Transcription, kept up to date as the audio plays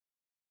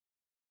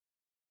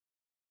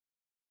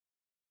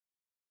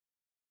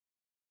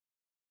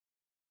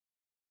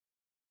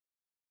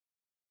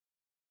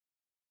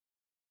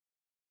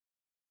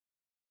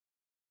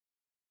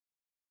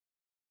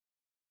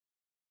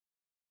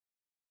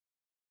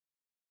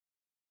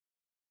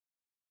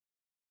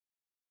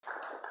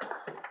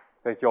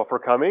Thank you all for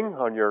coming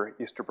on your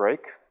Easter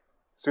break,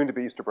 soon to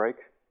be Easter break.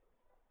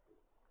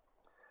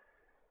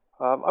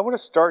 I want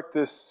to start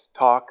this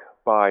talk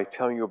by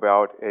telling you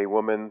about a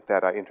woman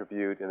that I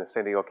interviewed in the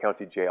San Diego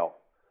County Jail.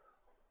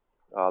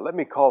 Let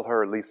me call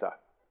her Lisa.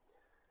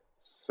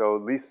 So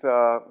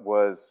Lisa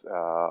was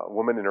a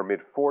woman in her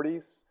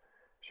mid-40s.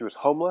 She was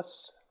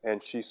homeless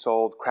and she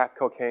sold crack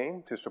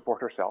cocaine to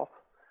support herself.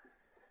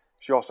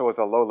 She also was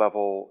a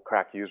low-level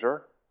crack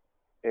user,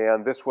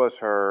 and this was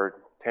her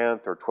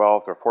 10th or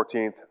 12th or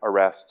 14th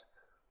arrest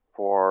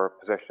for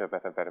possession of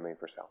methamphetamine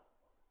for sale.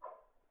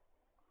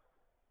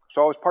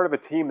 So I was part of a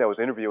team that was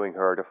interviewing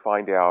her to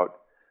find out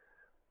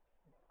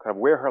kind of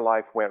where her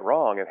life went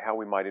wrong and how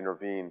we might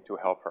intervene to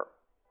help her,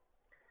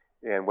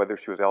 and whether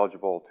she was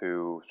eligible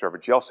to serve a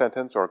jail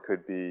sentence or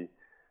could be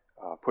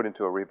put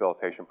into a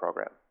rehabilitation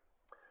program.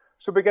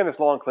 So began this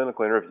long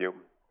clinical interview.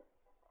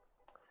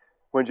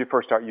 When did you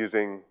first start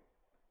using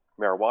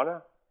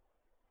marijuana?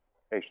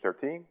 Age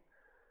 13.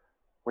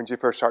 When did you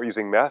first start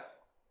using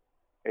meth?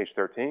 Age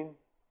 13.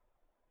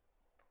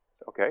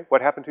 Okay,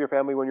 what happened to your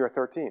family when you were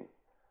 13?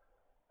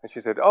 And she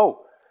said,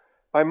 oh,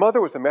 my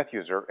mother was a meth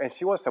user and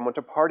she wanted someone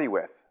to party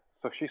with,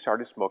 so she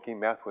started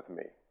smoking meth with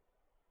me.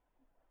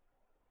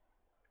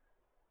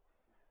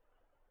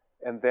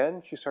 And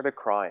then she started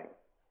crying.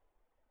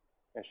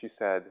 And she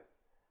said,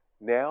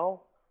 now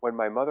when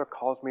my mother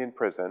calls me in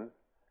prison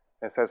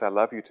and says I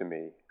love you to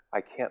me, I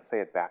can't say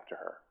it back to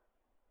her.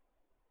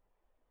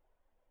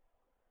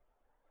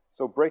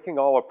 So breaking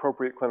all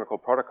appropriate clinical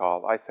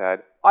protocol, I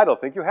said, I don't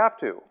think you have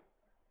to.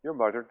 Your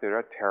mother did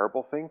a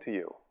terrible thing to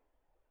you.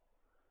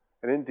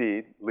 And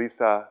indeed,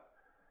 Lisa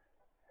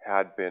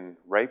had been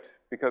raped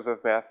because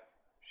of meth.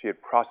 She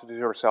had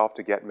prostituted herself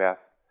to get meth.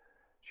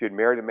 She had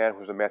married a man who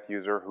was a meth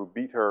user who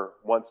beat her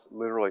once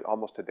literally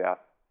almost to death.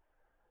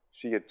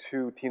 She had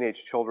 2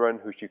 teenage children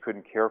who she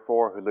couldn't care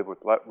for, who lived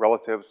with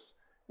relatives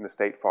in the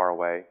state far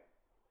away.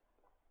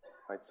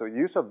 Right? So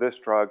use of this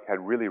drug had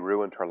really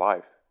ruined her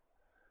life.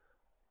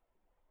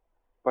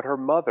 But her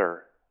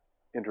mother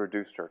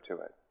introduced her to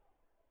it.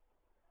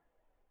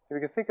 If you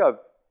can think of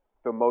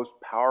the most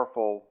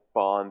powerful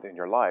bond in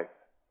your life,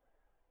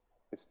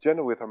 it's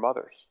generally with her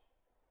mothers.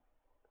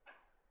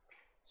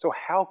 So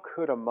how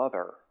could a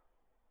mother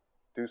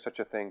do such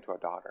a thing to a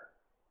daughter?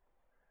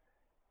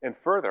 And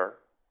further,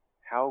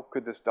 how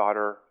could this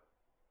daughter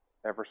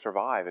ever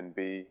survive and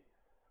be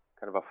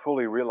kind of a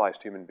fully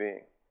realized human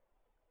being?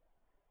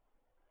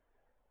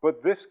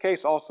 But this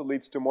case also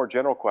leads to more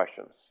general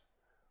questions.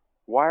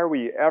 Why are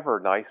we ever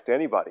nice to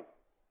anybody?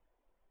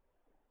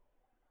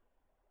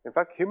 In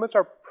fact, humans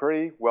are a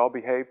pretty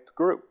well-behaved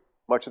group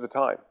much of the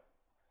time,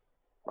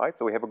 right?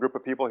 So we have a group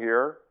of people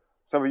here.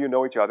 Some of you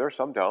know each other,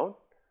 some don't.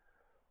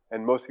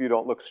 And most of you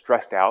don't look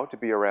stressed out to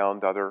be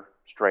around other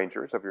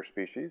strangers of your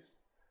species.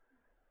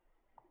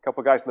 A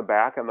couple guys in the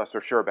back I'm not so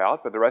sure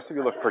about, but the rest of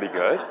you look pretty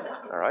good,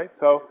 all right?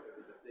 So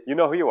you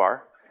know who you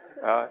are.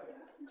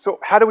 So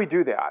how do we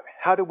do that?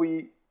 How do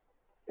we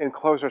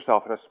enclose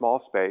ourselves in a small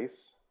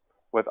space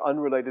with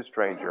unrelated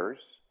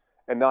strangers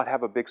and not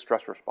have a big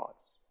stress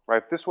response,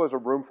 right? If this was a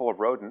room full of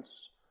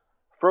rodents,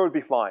 fur would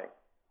be flying,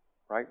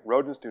 right?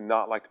 Rodents do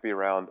not like to be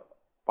around,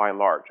 by and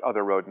large,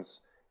 other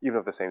rodents, even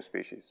of the same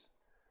species.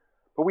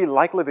 But we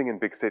like living in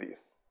big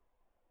cities,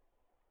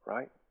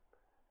 right?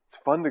 It's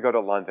fun to go to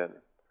London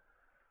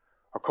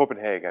or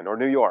Copenhagen or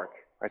New York.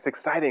 Right? It's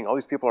exciting, all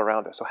these people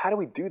around us. So how do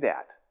we do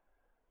that?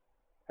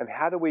 And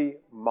how do we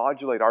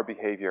modulate our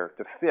behavior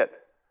to fit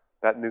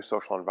that new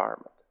social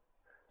environment?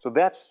 So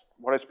that's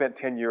what I spent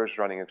 10 years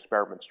running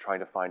experiments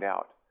trying to find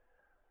out.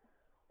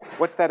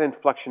 What's that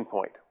inflection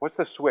point? What's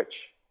the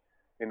switch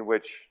in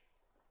which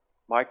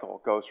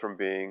Michael goes from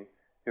being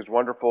his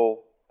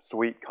wonderful,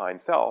 sweet, kind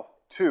self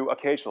to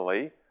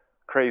occasionally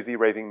crazy,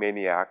 raving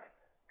maniac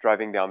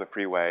driving down the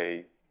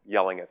freeway,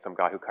 yelling at some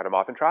guy who cut him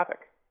off in traffic?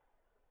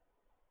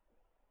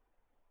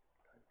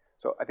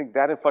 So I think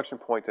that inflection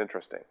point is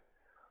interesting.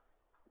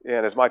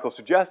 And as Michael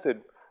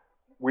suggested,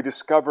 we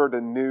discovered a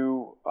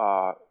new,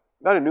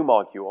 not a new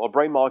molecule, a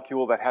brain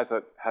molecule that has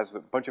a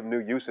bunch of new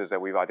uses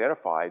that we've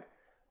identified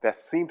that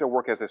seem to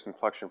work as this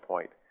inflection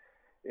point.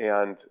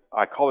 And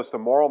I call this the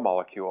moral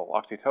molecule,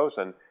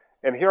 oxytocin.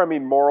 And here I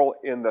mean moral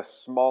in the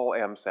small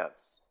m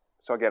sense.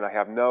 So again, I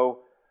have no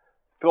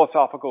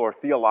philosophical or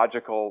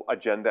theological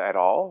agenda at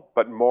all,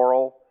 but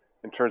moral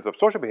in terms of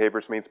social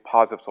behaviors means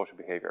positive social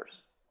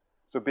behaviors.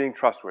 So being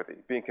trustworthy,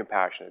 being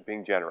compassionate,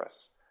 being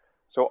generous.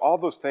 So all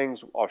those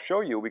things I'll show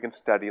you we can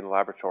study in the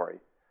laboratory,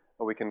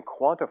 and we can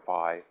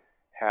quantify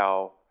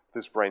how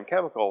this brain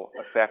chemical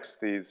affects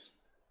these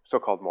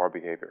so-called moral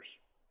behaviors.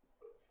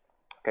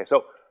 Okay,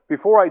 so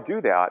before I do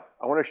that,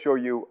 I want to show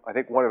you, I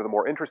think, one of the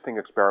more interesting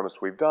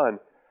experiments we've done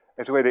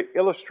as a way to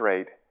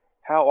illustrate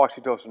how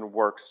oxytocin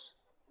works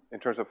in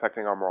terms of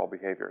affecting our moral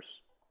behaviors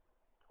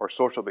or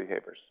social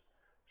behaviors.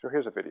 So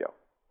here's a video.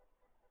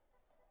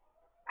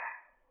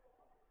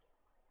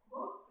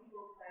 Most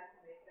people plan to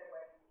make their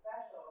wedding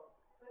special,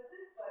 but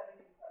this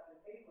wedding is such a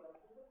big one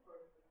is of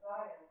course the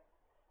science.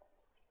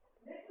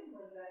 Nick and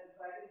Linda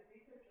invited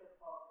researcher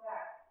Paul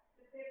Sack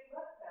to take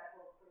blood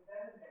samples from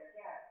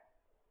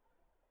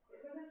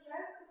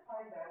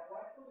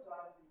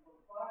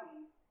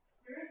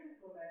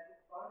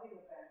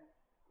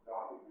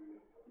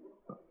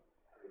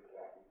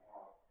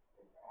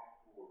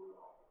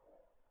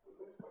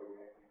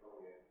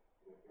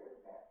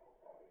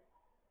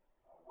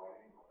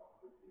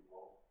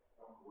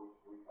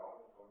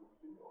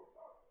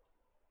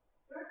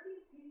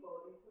 13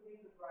 people, including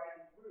the bride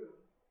and groom,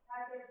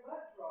 had their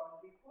blood drawn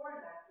before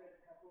and after the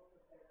couple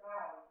took their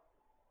vows.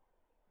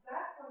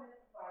 Zach wanted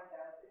to find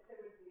out if there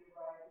would be a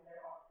rise in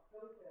their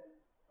oxytocin,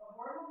 a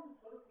hormone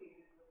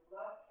associated with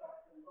love,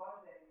 trust, and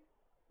bonding.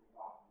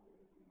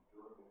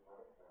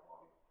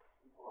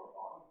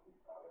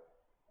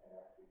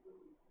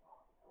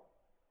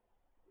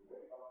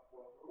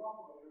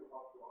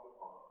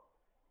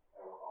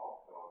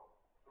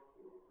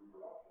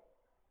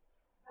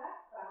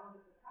 Zach found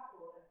that the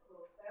couple and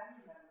close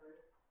family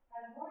members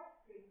had more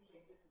extreme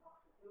changes in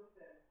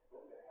oxytocin.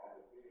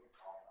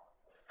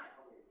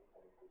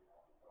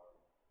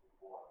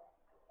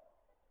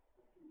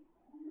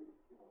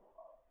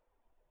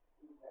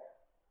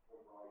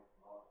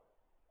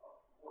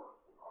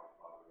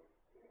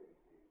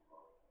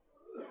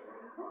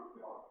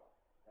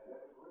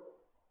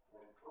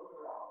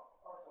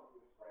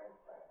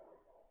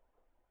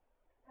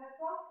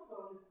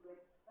 Testosterone is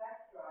linked to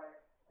sex drive,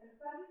 and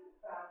studies have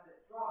found that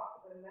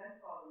drops when men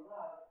fall in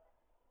love.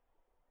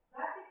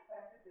 Zach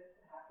expected this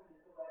to happen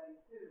at the wedding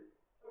too,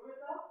 but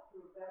results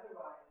proved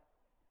otherwise.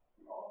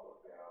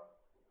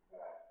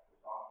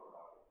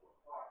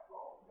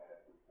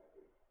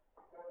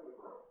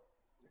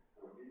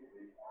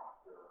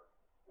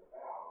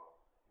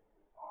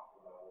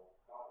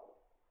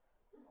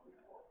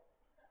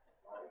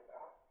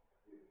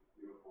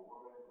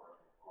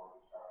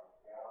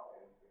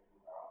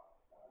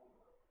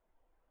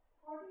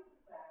 According to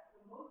Zach,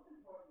 the most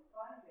important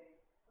finding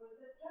was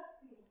that just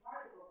being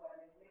part of a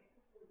wedding makes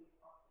us release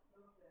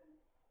oxytocin.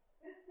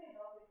 This may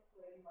help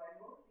explain why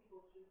most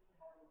people choose to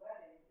have a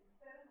wedding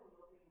instead of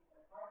eloping with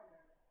their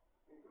partner.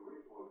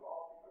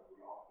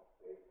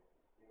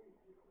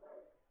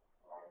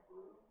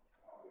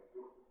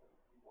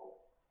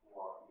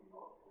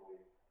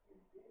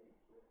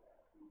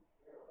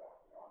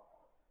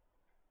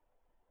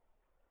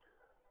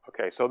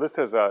 Okay, so this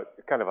is a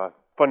kind of a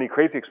funny,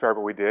 crazy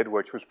experiment we did,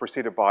 which was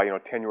preceded by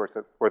 10 years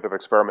worth of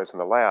experiments in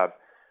the lab.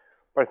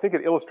 But I think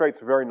it illustrates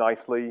very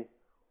nicely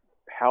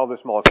how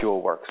this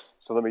molecule works.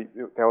 So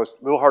that was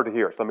a little hard to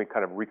hear, so let me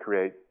kind of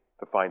recreate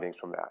the findings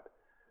from that.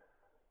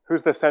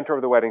 Who's the center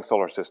of the wedding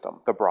solar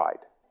system? The bride.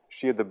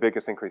 She had the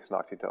biggest increase in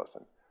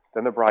oxytocin.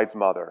 Then the bride's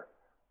mother,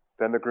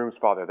 then the groom's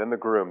father, then the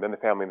groom, then the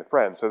family and the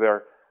friends. So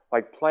they're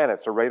like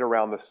planets arrayed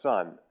around the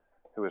sun,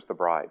 who is the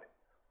bride.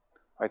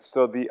 Right,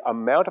 so the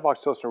amount of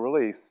oxytocin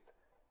released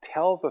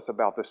tells us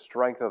about the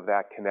strength of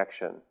that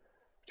connection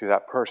to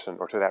that person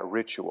or to that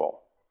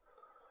ritual.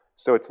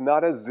 So it's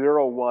not a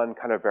 0-1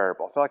 kind of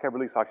variable. It's not like I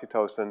release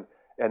oxytocin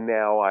and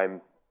now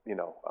I'm,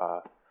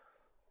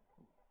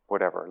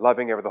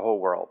 loving the whole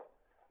world.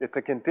 It's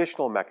a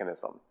conditional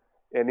mechanism.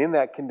 And in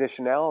that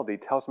conditionality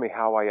tells me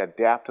how I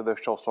adapt to the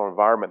social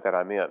environment that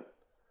I'm in.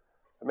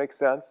 Does that make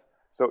sense?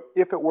 So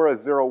if it were a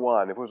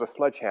 0-1, if it was a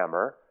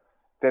sledgehammer,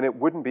 then it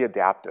wouldn't be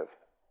adaptive.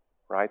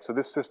 Right? So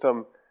this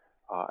system,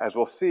 as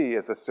we'll see,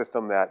 is a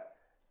system that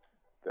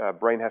the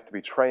brain has to be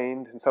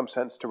trained in some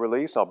sense to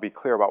release. I'll be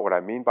clear about what I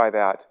mean by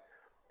that.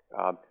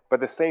 But at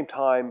the same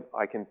time,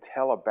 I can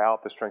tell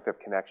about the strength of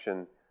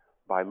connection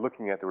by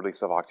looking at the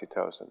release of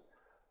oxytocin.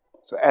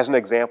 So as an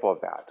example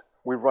of that,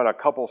 we've run a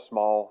couple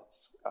small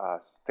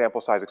sample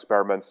size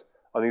experiments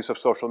on the use of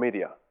social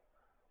media.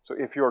 So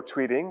if you're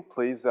tweeting,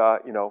 please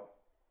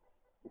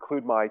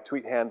include my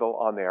tweet handle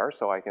on there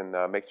so I can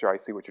make sure I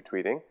see what you're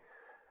tweeting.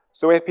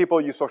 So we had people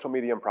use social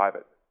media in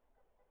private.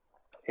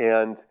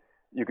 And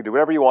you could do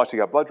whatever you want. So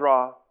you got blood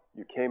draw,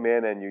 you came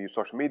in and you use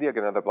social media,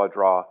 get another blood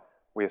draw.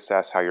 We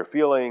assess how you're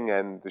feeling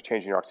and the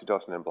change in your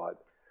oxytocin in blood.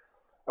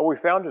 And what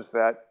we found is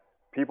that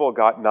people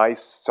got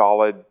nice,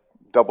 solid,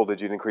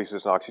 double-digit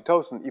increases in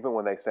oxytocin even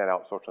when they sent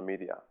out social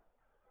media.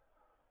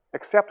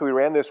 Except we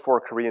ran this for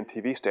a Korean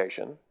TV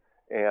station,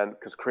 and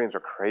because Koreans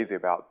are crazy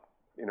about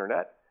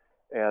internet.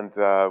 And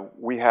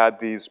we had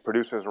these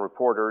producers and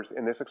reporters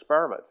in this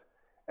experiment.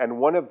 And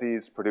one of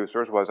these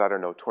producers was,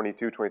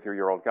 22,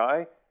 23-year-old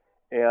guy,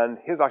 and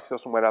his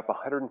oxytocin went up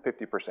 150%,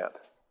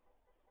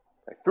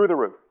 through the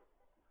roof.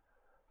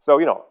 So,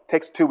 it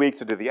takes 2 weeks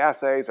to do the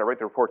assays. I write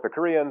the report to the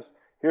Koreans.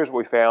 Here's what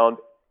we found.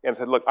 And I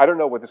said, look, I don't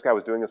know what this guy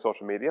was doing in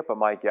social media, but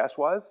my guess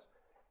was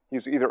he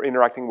was either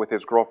interacting with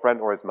his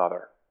girlfriend or his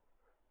mother.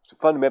 It's a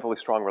fundamentally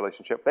strong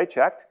relationship. They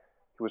checked.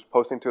 He was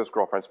posting to his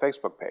girlfriend's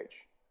Facebook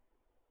page.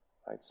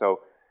 Right?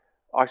 So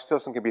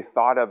oxytocin can be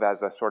thought of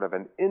as a sort of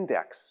an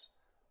index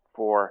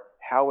for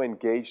how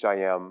engaged I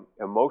am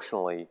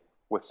emotionally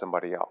with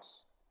somebody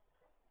else.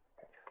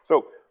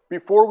 So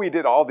before we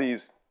did all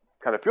these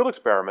kind of field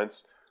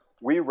experiments,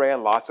 we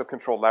ran lots of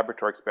controlled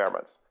laboratory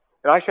experiments.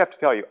 And I actually have to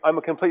tell you, I'm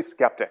a complete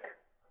skeptic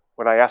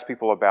when I ask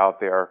people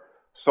about their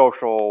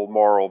social,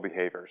 moral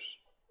behaviors,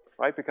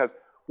 right? Because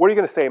what are you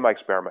going to say in my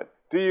experiment?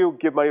 Do you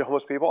give money to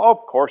homeless people? Oh, of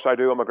course I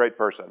do. I'm a great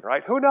person,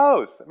 right? Who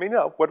knows? I mean,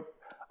 no.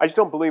 I just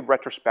don't believe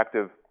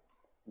retrospective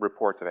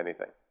reports of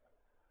anything.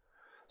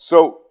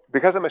 So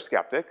because I'm a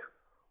skeptic,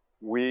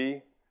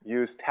 we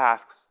use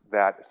tasks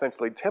that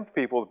essentially tempt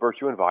people with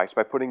virtue and vice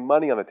by putting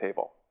money on the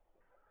table.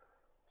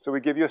 So we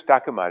give you a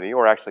stack of money,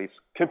 or actually it's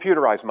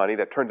computerized money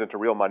that turns into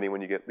real money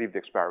when you leave the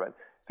experiment.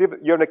 So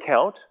you have an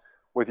account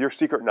with your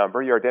secret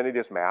number, your identity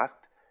is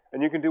masked,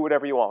 and you can do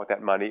whatever you want with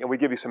that money, and we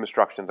give you some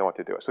instructions on what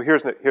to do. So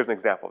here's an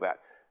example of that.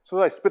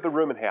 So I split the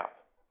room in half.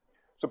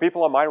 So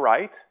people on my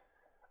right,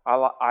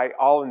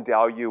 I'll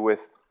endow you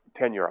with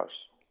 10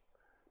 euros.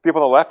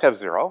 People on the left have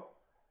 0,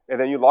 and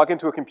then you log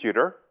into a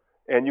computer,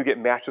 and you get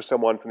matched with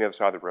someone from the other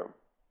side of the room.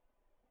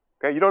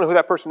 Okay? You don't know who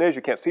that person is,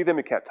 you can't see them,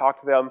 you can't talk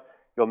to them,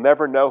 you'll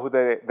never know who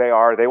they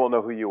are, they won't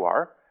know who you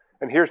are.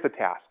 And here's the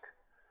task.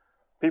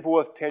 People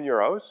with 10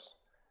 euros,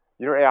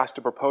 you're asked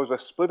to propose a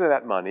split of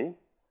that money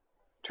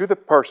to the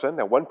person,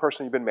 that one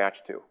person you've been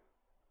matched to.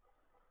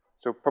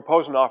 So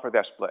propose an offer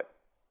that split.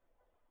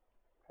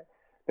 Okay.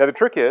 Now the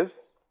trick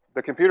is,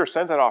 the computer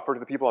sends that offer to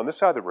the people on this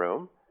side of the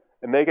room,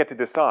 and they get to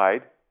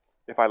decide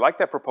if I like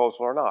that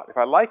proposal or not. If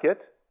I like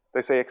it,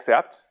 they say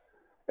accept,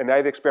 and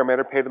now the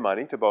experimenter pay the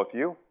money to both of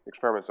you, the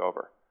experiment's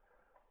over.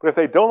 But if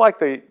they don't like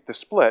the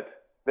split,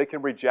 they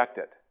can reject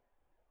it.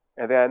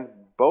 And then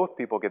both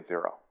people get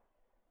 0.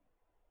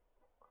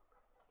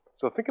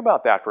 So think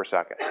about that for a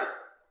second.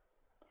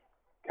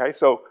 Okay,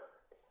 so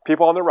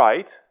people on the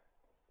right,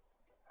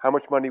 how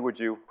much money would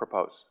you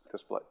propose to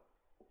split?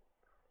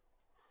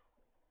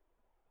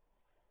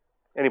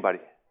 Anybody?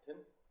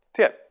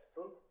 10.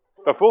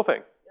 The full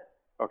thing?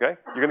 Yeah. Okay,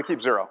 you're going to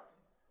keep 0.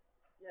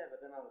 Yeah,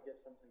 but then I'll get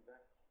something back.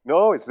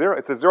 No, it's 0.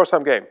 It's a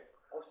zero-sum game.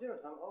 Oh,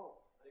 zero-sum? Oh.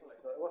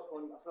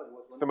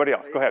 Somebody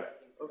else, go ahead.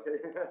 Okay.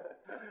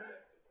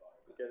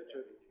 Get it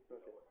tricky.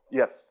 Okay.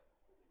 Yes.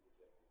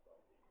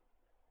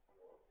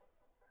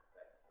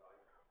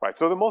 Right,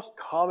 so the most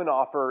common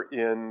offer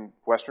in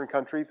Western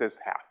countries is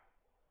half.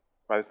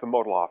 Right, it's the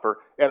modal offer.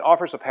 And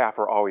offers of half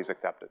are always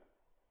accepted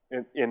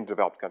in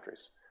developed countries.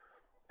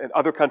 In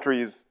other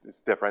countries, it's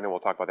different, and we'll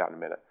talk about that in a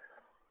minute.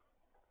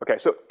 Okay,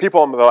 so people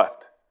on the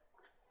left.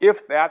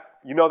 If that,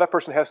 you know that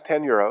person has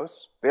 10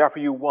 euros, they offer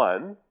you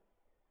 1, do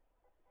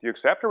you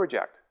accept or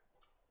reject?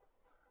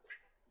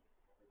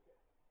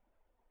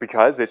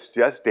 Because it's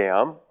just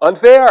damn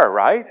unfair,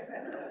 right?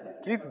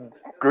 These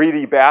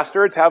greedy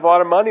bastards have a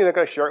lot of money, they're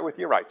going to share it with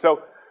you, right?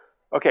 So,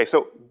 okay,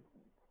 so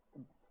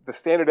the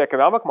standard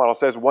economic model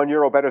says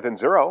 €1 better than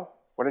 0.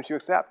 Why don't you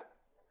accept,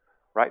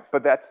 right?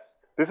 But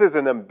this is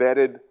an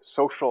embedded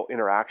social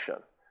interaction.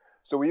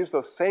 So we use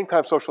those same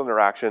kind of social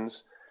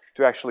interactions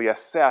to actually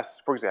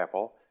assess, for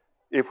example,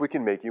 if we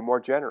can make you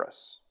more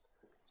generous.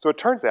 So it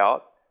turns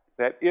out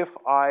that if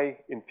I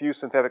infuse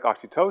synthetic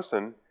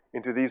oxytocin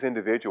into these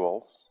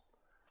individuals,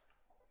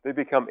 they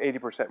become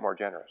 80% more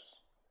generous.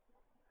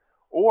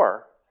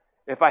 Or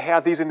if I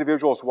have these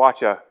individuals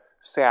watch a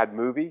sad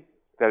movie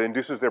that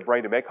induces their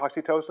brain to make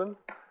oxytocin,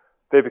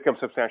 they become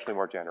substantially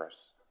more generous.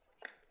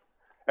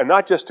 And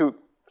not just to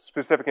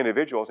specific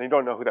individuals, and you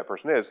don't know who that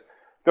person is,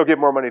 they'll give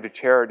more money to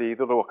charity,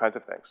 they'll do all kinds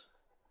of things.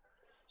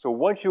 So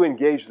once you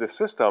engage the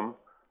system,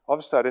 all of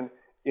a sudden,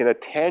 in a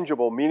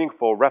tangible,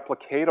 meaningful,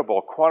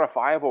 replicatable,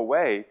 quantifiable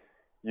way,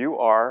 you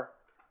are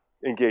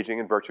engaging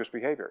in virtuous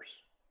behaviors.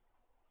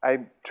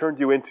 I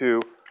turned you into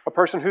a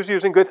person who's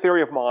using good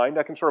theory of mind.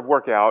 I can sort of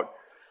work out,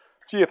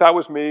 gee, if that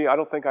was me, I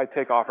don't think I'd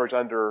take offers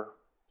under,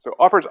 so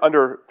offers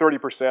under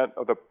 30%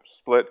 of the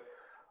split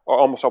are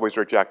almost always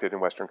rejected in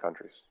Western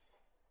countries.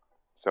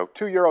 So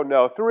 €2,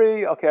 no.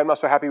 3, okay, I'm not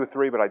so happy with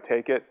 3, but I'd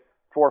take it.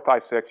 4,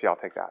 5, 6, yeah, I'll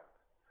take that.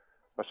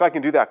 So I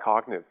can do that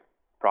cognitive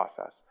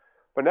process.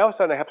 But now all of a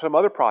sudden I have some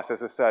other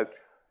process that says,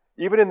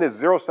 even in this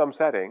zero-sum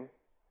setting,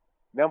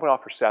 now I'm going to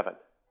offer 7.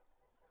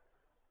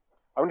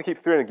 I'm going to keep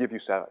 3 and give you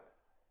 7.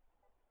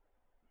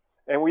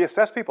 And we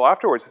assess people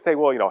afterwards to say,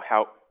 well, you know,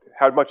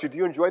 how much did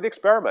you enjoy the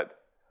experiment?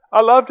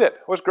 I loved it.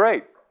 It was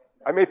great.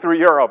 I made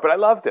 €3, but I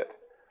loved it.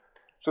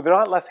 So they're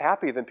not less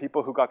happy than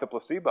people who got the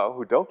placebo,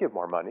 who don't give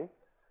more money.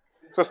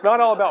 So it's not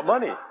all about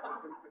money.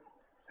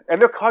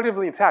 And they're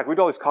cognitively intact. We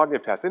do all these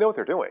cognitive tests. They know what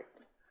they're doing.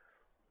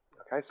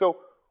 Okay, so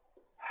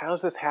how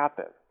does this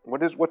happen?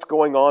 What's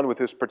going on with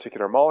this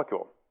particular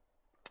molecule?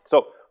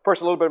 So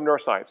first, a little bit of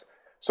neuroscience.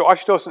 So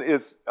oxytocin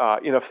is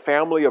in a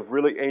family of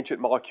really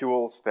ancient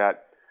molecules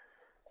that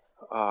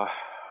are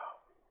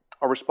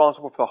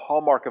responsible for the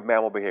hallmark of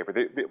mammal behavior.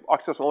 The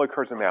oxytocin only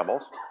occurs in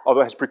mammals,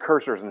 although it has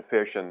precursors in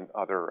fish and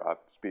other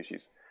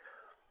species.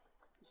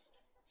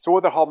 So what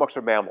are the hallmarks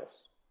of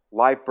mammals?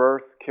 Live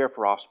birth, care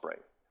for offspring.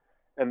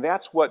 And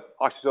that's what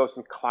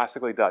oxytocin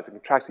classically does. It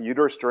contracts the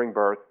uterus during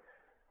birth,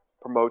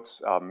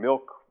 promotes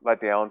milk let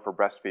down for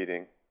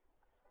breastfeeding.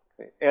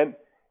 Okay. And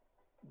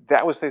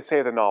that was, they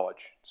say, the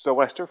knowledge. So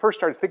when I first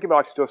started thinking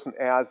about oxytocin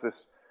as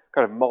this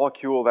kind of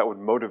molecule that would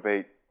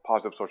motivate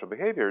positive social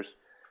behaviors,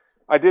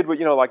 I did what,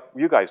 like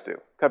you guys do.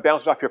 Kind of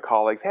bounced off your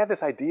colleagues. I had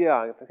this idea.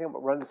 I think I'm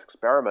going to run this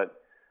experiment.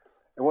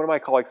 And one of my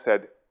colleagues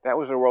said, that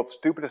was the world's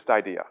stupidest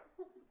idea.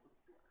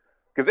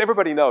 Because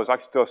everybody knows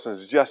oxytocin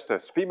is just a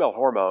female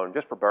hormone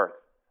just for birth.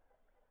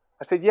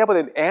 I said, yeah, but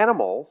in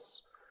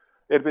animals,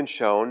 it had been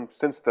shown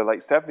since the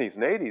late 70s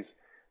and 80s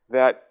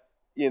that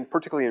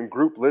particularly in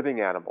group living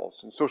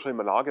animals and socially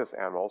monogamous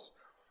animals,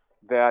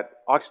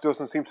 that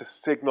oxytocin seems to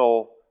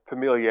signal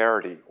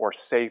familiarity or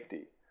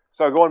safety.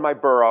 So I go in my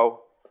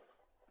burrow,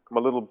 I'm a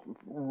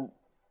little,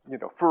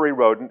 furry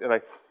rodent,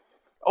 and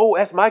oh,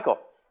 that's Michael.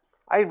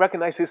 I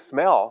recognize his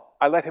smell.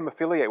 I let him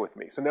affiliate with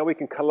me. So now we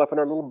can cuddle up in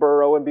our little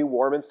burrow and be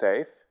warm and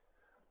safe,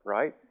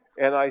 right?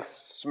 And I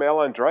smell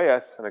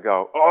Andreas, and I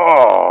go,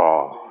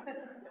 oh,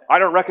 I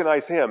don't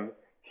recognize him.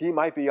 He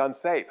might be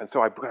unsafe. And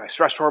so I put my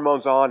stress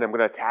hormones on, and I'm going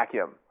to attack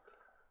him,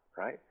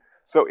 right?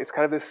 So it's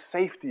kind of this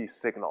safety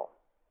signal.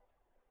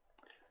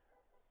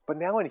 But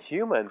now in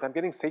humans, I'm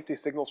getting safety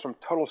signals from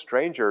total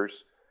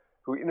strangers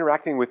who are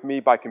interacting with me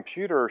by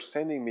computer,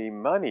 sending me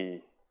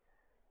money.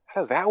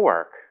 How does that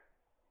work?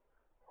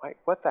 Right?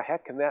 What the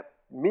heck can that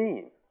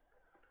mean?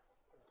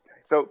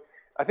 Okay. So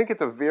I think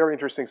it's a very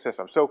interesting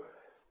system. So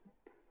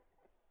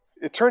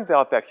it turns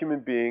out that human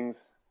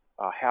beings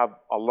have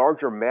a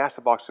larger mass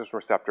of oxytocin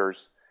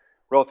receptors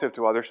relative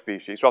to other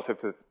species, relative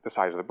to the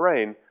size of the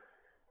brain,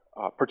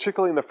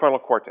 particularly in the frontal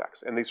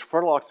cortex. And these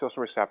frontal oxytocin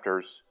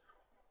receptors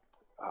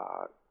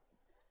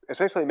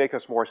essentially make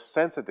us more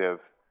sensitive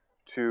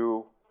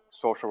to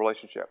social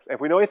relationships. And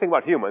if we know anything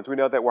about humans, we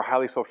know that we're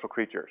highly social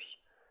creatures.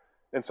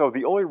 And so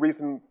the only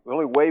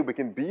way we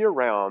can be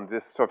around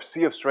this sort of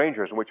sea of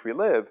strangers in which we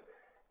live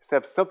is to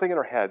have something in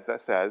our heads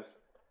that says,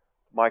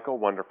 Michael,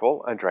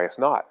 wonderful, Andreas,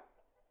 not.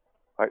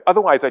 Right?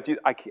 Otherwise,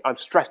 I'm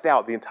stressed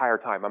out the entire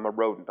time. I'm a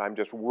rodent. I'm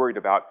just worried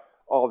about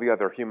all the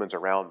other humans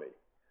around me.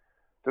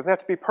 It doesn't have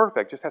to be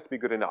perfect, it just has to be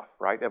good enough,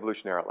 right,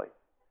 evolutionarily.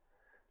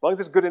 As long as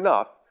it's good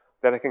enough,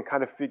 then I can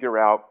kind of figure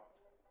out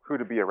who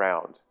to be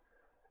around.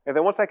 And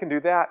then once I can do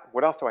that,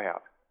 what else do I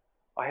have?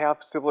 I have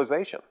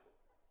civilization.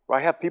 I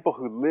have people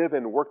who live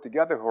and work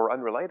together who are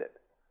unrelated.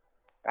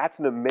 That's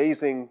an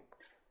amazing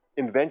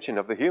invention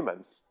of the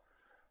humans.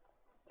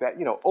 That,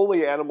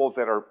 only animals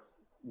that are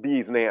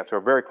bees and ants are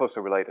very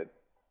closely related,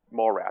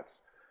 mole rats.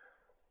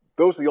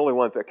 Those are the only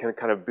ones that can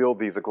kind of build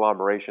these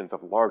agglomerations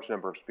of a large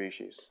number of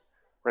species.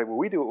 Right? Well,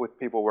 we do it with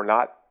people we're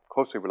not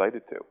closely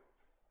related to.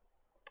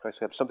 Right? So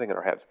we have something in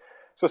our heads.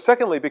 So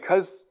secondly,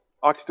 because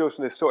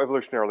oxytocin is so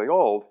evolutionarily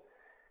old,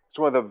 it's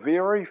one of the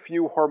very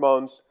few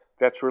hormones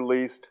that's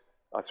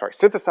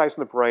synthesized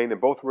in the brain and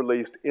both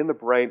released in the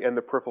brain and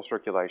the peripheral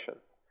circulation.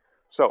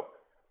 So,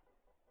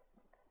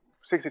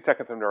 60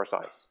 seconds of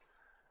neuroscience.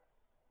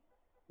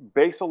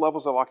 Basal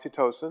levels of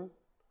oxytocin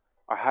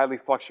are highly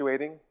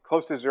fluctuating,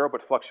 close to zero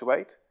but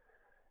fluctuate.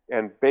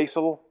 And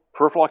basal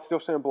peripheral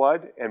oxytocin in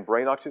blood and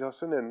brain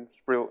oxytocin in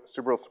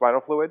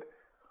cerebrospinal fluid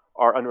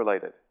are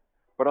unrelated.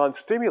 But on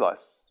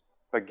stimulus,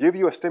 if I give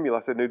you a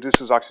stimulus that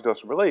induces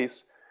oxytocin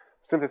release,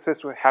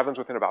 synthesis happens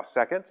within about a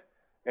second,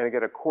 and I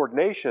get a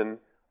coordination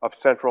of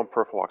central and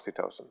peripheral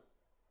oxytocin.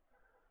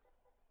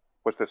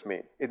 What's this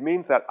mean? It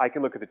means that I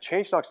can look at the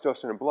change in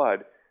oxytocin in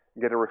blood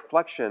and get a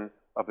reflection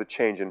of the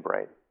change in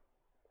brain.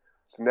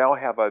 So now I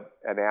have an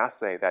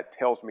assay that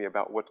tells me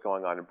about what's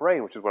going on in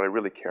brain, which is what I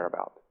really care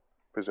about,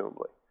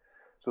 presumably.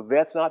 So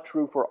that's not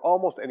true for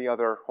almost any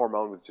other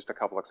hormone with just a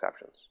couple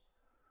exceptions,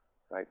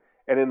 right?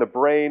 And in the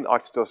brain,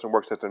 oxytocin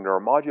works as a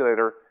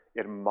neuromodulator.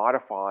 It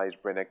modifies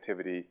brain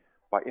activity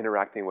by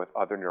interacting with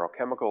other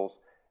neurochemicals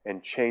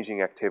and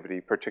changing activity,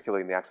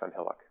 particularly in the axon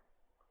hillock.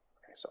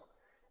 Okay, so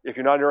if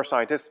you're not a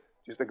neuroscientist,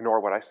 just ignore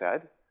what I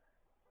said.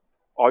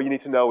 All you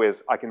need to know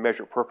is I can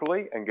measure it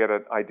peripherally and get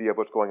an idea of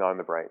what's going on in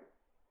the brain.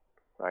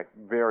 Right?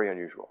 Very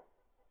unusual.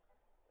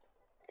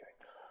 Okay.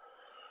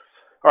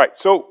 All right,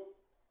 so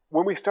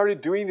when we started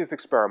doing these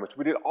experiments,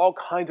 we did all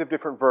kinds of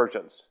different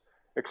versions.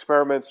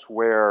 Experiments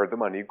where the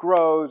money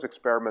grows,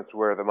 experiments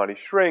where the money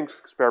shrinks,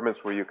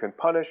 experiments where you can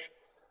punish.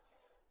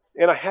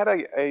 And I had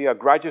a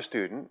graduate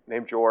student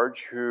named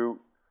George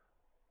who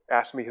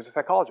asked me, he's a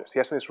psychologist,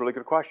 he asked me this really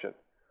good question.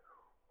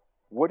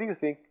 What do you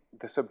think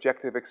the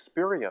subjective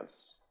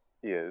experience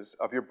is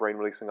of your brain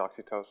releasing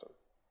oxytocin?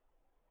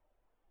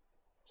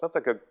 So that's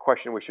like a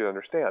question we should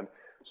understand.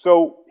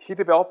 So he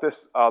developed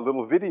this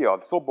little video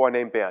of this little boy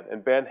named Ben.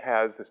 And Ben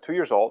is 2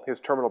 years old, he has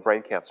terminal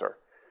brain cancer.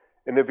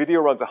 And the video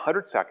runs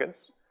 100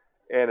 seconds,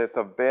 and it's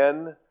of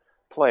Ben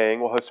playing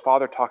while his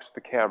father talks to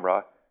the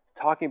camera,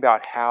 talking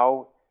about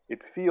how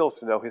it feels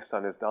to know his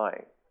son is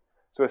dying.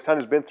 So his son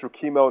has been through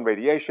chemo and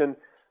radiation.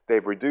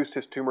 They've reduced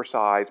his tumor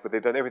size, but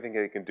they've done everything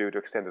they can do to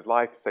extend his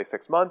life, say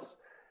 6 months,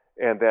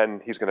 and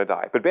then he's going to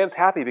die. But Ben's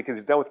happy because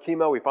he's done with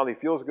chemo. He finally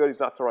feels good. He's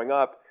not throwing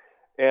up.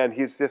 And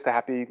he's just a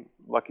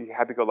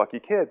happy-go-lucky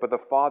kid. But the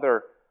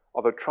father,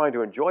 although trying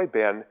to enjoy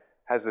Ben,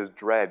 has this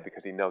dread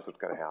because he knows what's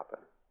going to happen.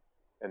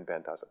 And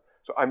Ben doesn't.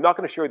 So I'm not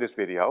going to show you this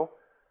video.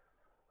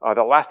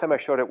 The last time I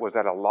showed it was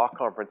at a law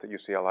conference at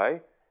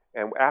UCLA.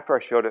 And after I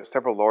showed it,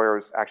 several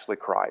lawyers actually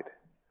cried.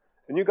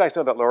 And you guys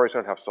know that lawyers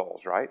don't have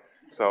souls, right?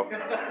 So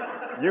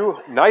you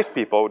nice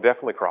people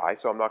definitely cry,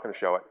 so I'm not going to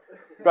show it.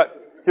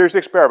 But here's the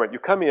experiment. You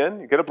come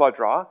in, you get a blood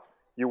draw,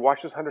 you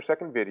watch this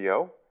 100-second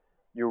video,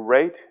 you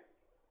rate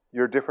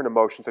your different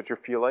emotions that you're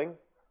feeling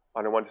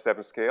on a 1 to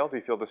 7 scale. Do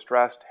you feel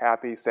distressed,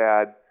 happy,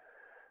 sad?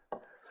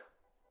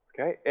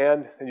 Okay,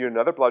 and then you do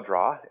another blood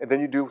draw, and then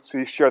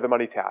you share the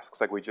money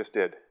tasks like we just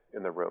did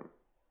in the room.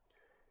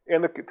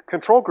 And the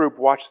control group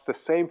watched the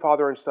same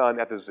father and son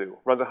at the zoo.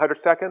 Runs 100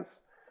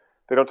 seconds.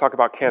 They don't talk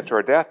about cancer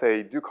or death.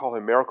 They do call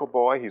him Miracle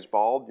Boy. He's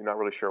bald. You're not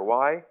really sure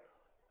why.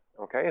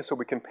 Okay, and so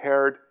we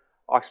compared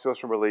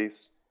oxytocin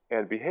release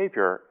and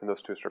behavior in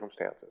those two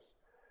circumstances.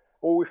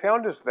 What we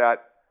found is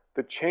that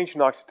the change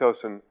in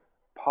oxytocin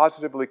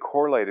positively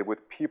correlated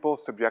with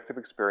people's subjective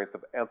experience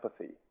of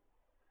empathy. In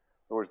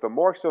other words, the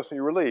more oxytocin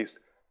you released,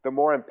 the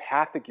more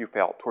empathic you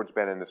felt towards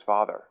Ben and his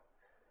father.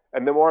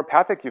 And the more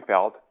empathic you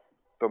felt,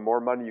 the more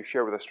money you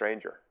shared with a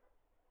stranger.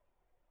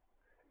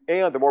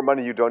 And the more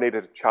money you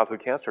donated to childhood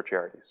cancer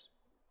charities.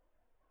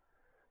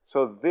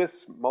 So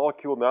this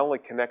molecule not only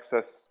connects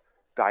us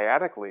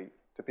dyadically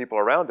to people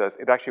around us,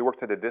 it actually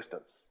works at a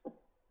distance,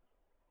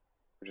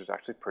 which is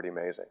actually pretty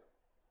amazing.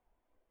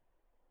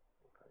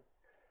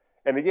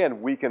 And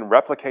again, we can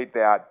replicate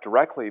that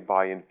directly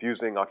by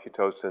infusing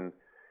oxytocin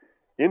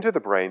into the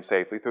brain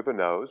safely through the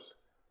nose,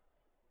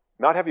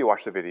 not have you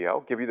watch the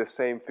video, give you the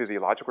same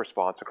physiologic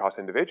response across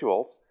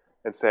individuals,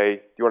 and say,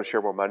 do you want to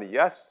share more money?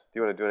 Yes. Do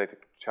you want to donate to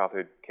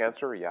childhood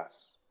cancer? Yes,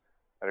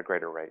 at a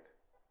greater rate.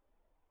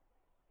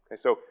 Okay,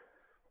 so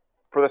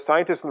for the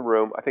scientists in the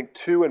room, I think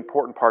two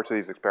important parts of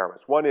these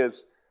experiments. One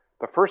is,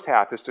 the first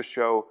half is to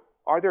show,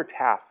 are there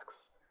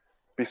tasks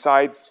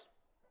besides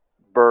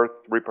birth,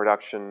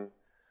 reproduction,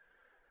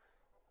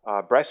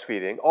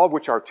 breastfeeding, all of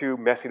which are too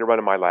messy to run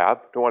in my lab,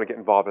 don't want to get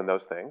involved in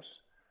those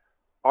things.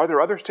 Are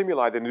there other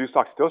stimuli that induce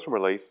oxytocin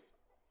release?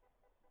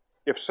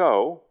 If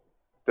so,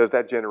 does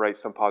that generate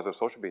some positive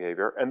social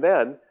behavior? And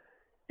then,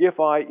 if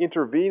I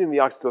intervene in the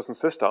oxytocin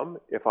system,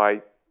 if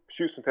I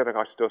shoot synthetic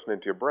oxytocin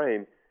into your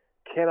brain,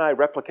 can I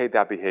replicate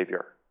that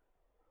behavior?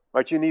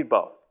 Right, you need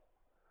both.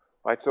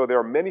 Right, so there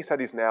are many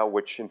studies now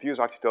which infuse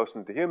oxytocin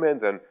into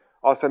humans, and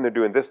all of a sudden they're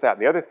doing this, that,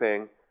 and the other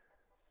thing,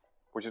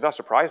 which is not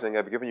surprising.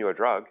 I've given you a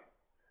drug.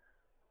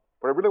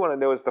 What I really want to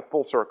know is the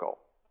full circle.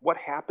 What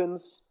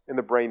happens in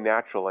the brain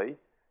naturally?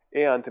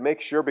 And to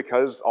make sure,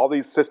 because all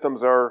these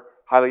systems are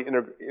highly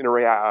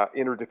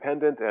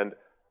interdependent and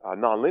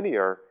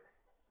nonlinear,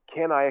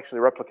 can I actually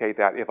replicate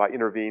that if I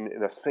intervene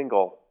in a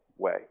single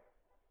way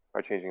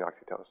by changing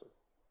oxytocin?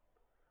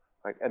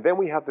 Right? And then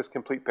we have this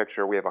complete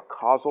picture. We have a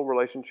causal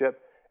relationship,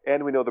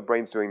 and we know the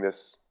brain's doing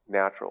this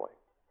naturally.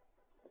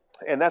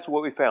 And that's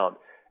what we found.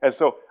 And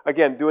so,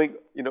 again, doing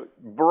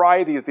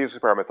varieties of these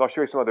experiments. I'll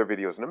show you some other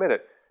videos in a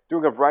minute.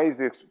 Doing a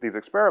variety of these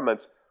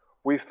experiments,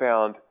 we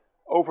found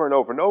over and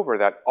over and over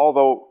that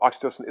although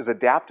oxytocin is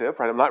adaptive,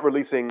 right, I'm not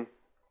releasing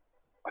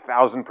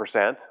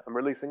 1,000%. I'm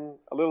releasing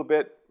a little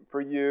bit for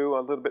you,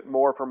 a little bit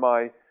more for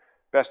my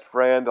best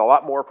friend, a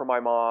lot more for my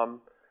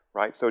mom,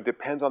 right? So it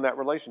depends on that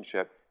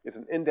relationship. It's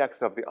an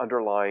index of the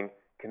underlying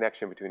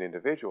connection between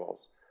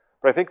individuals.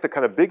 But I think the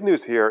kind of big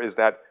news here is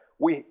that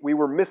we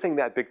were missing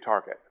that big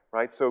target,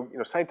 right? So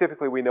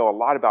scientifically we know a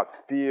lot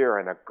about fear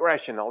and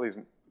aggression, all these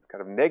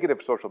kind of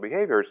negative social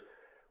behaviors.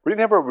 We didn't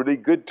have a really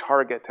good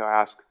target to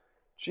ask,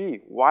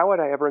 gee, why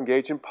would I ever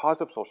engage in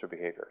positive social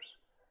behaviors?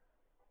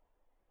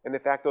 And in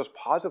fact, those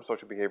positive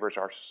social behaviors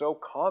are so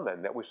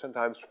common that we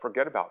sometimes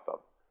forget about them.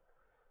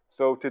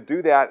 So to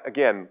do that,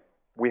 again,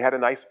 we had a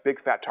nice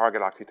big fat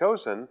target,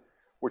 oxytocin,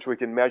 which we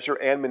can measure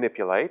and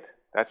manipulate.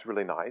 That's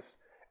really nice.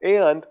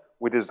 And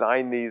we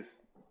design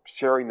these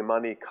sharing the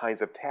money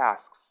kinds of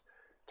tasks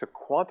to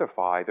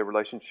quantify the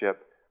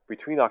relationship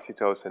between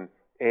oxytocin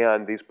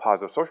and these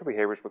positive social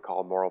behaviors we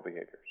call moral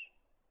behaviors.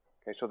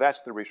 Okay, so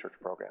that's the research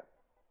program.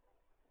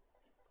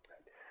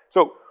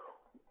 So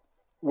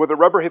where the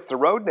rubber hits the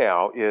road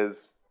now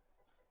is,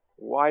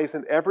 why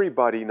isn't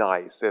everybody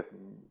nice if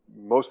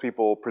most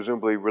people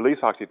presumably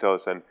release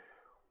oxytocin?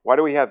 Why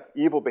do we have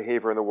evil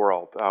behavior in the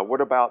world?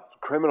 What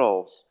about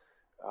criminals?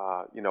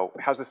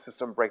 How's the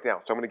system break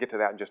down? So I'm going to get to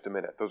that in just a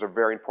minute. Those are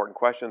very important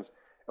questions,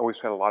 and we've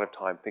spent a lot of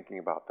time thinking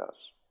about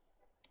those.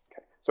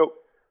 Okay, so,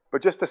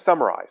 but just to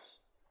summarize,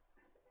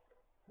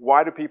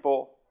 why do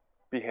people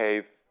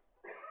behave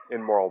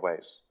in moral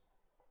ways?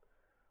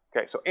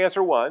 Okay, so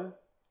answer one,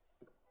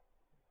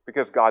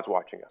 because God's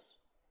watching us.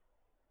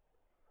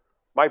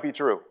 Might be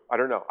true. I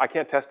don't know. I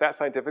can't test that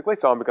scientifically,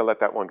 so I'm going to let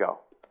that one go.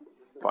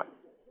 Fine.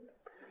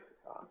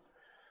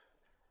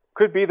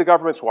 Could be the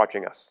government's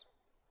watching us.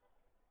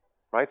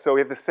 Right? So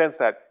we have the sense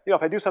that,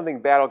 if I do something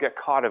bad, I'll get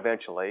caught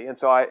eventually. And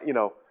so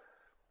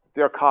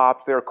there are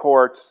cops, there are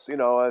courts,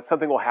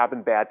 something will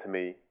happen bad to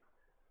me.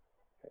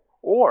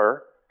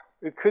 Or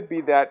it could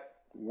be that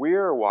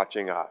we're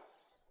watching us.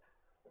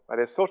 Right?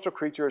 As social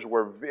creatures,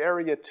 we're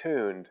very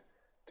attuned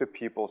to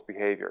people's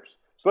behaviors.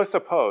 So let's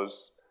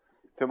suppose,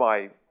 to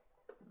my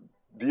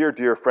dear,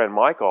 dear friend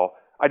Michael,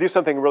 I do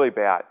something really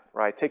bad,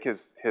 right? Take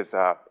his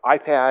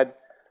iPad,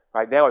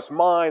 right? Now it's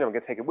mine, I'm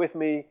going to take it with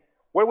me.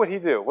 What would he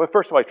do? Well,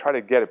 first of all, he'd try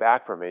to get it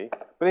back from me,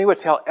 but then he would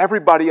tell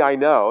everybody I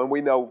know, and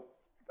we know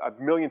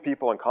 1 million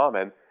people in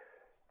common,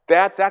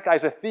 that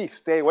guy's a thief,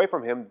 stay away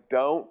from him,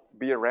 don't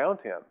be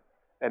around him.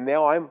 And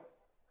now I'm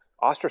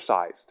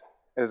ostracized.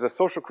 And as a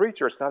social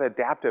creature, it's not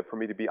adaptive for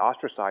me to be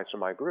ostracized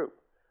from my group.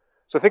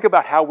 So think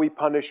about how we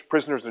punish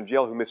prisoners in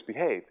jail who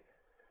misbehave.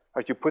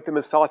 Right? You put them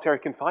in solitary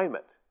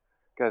confinement,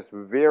 because it's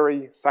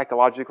very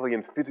psychologically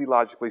and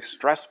physiologically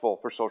stressful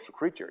for social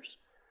creatures.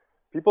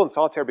 People in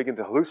solitary begin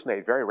to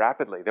hallucinate very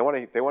rapidly. They want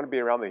to be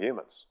around the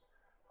humans.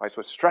 Right? So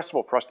it's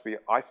stressful for us to be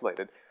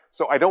isolated.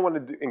 So I don't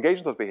want to engage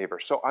in those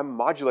behaviors. So I'm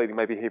modulating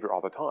my behavior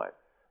all the time.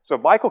 So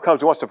if Michael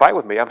comes and wants to fight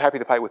with me, I'm happy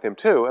to fight with him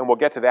too, and we'll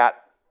get to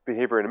that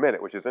behavior in a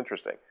minute, which is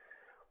interesting.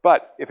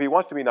 But if he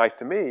wants to be nice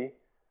to me,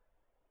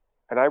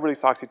 and I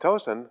release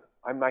oxytocin,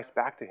 I'm nice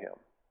back to him.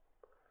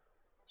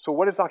 So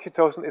what is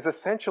oxytocin? It's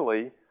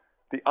essentially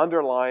the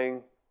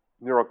underlying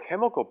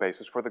neurochemical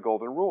basis for the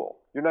golden rule.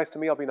 You're nice to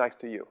me, I'll be nice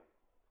to you.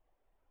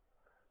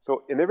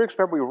 So in every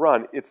experiment we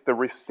run, it's the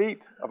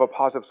receipt of a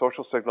positive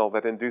social signal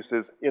that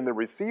induces in the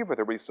receiver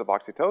the release of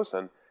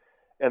oxytocin,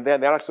 and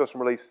then that oxytocin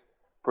release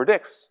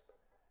predicts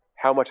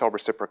how much I'll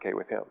reciprocate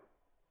with him.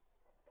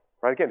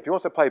 Right? Again, if he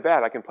wants to play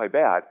bad, I can play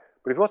bad.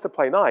 But if he wants to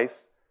play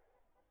nice,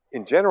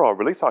 in general, I'll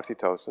release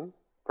oxytocin.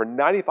 For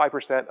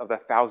 95% of the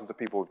thousands of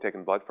people we've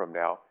taken blood from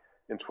now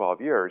in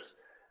 12 years,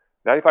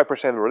 95%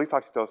 of them release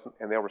oxytocin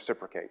and they'll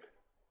reciprocate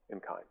in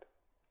kind.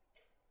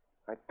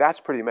 Right? That's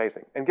pretty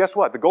amazing. And guess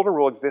what? The golden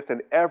rule exists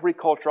in every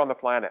culture on the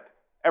planet.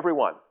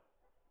 Everyone.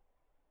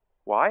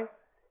 Why?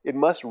 It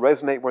must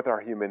resonate with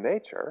our human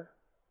nature.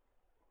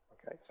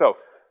 Okay? So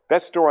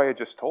that story I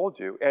just told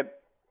you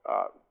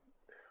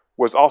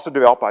was also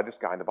developed by this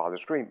guy in the bottom of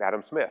the screen,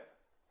 Adam Smith.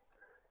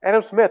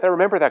 Adam Smith, I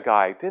remember that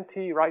guy. Didn't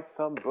he write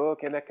some book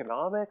in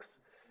economics?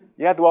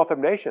 Yeah, The Wealth of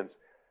Nations.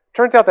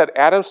 Turns out that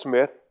Adam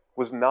Smith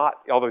was not,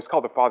 although he's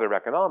called the father of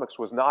economics,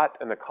 was not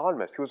an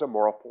economist. He was a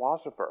moral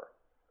philosopher.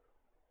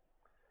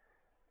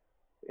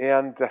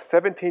 And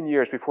 17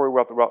 years before he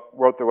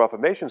wrote The Wealth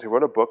of Nations, he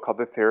wrote a book called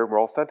The Theory of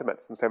Moral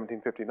Sentiments in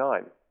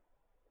 1759.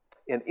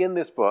 And in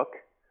this book,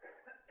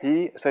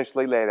 he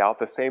essentially laid out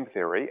the same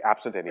theory,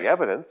 absent any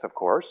evidence, of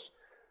course,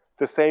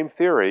 the same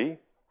theory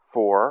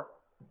for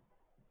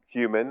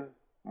human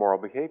moral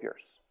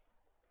behaviors.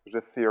 There's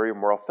a theory of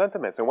moral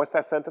sentiments. And what's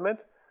that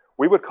sentiment?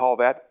 We would call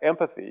that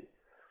empathy.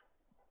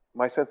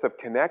 My sense of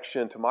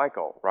connection to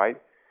Michael,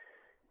 right?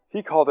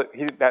 He called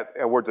it, that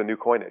word's a new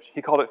coinage.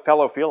 He called it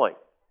fellow feeling.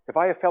 If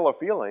I have fellow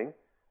feeling,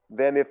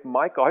 then if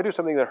I do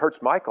something that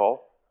hurts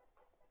Michael,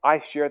 I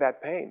share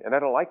that pain. And I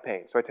don't like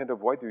pain, so I tend to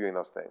avoid doing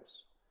those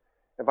things.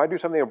 If I do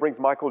something that brings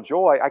Michael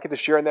joy, I get to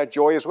share in that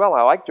joy as well.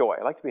 I like joy.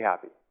 I like to be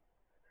happy.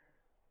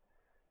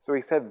 So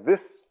he said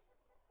this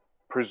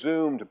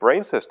presumed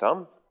brain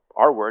system,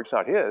 our words,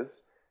 not his,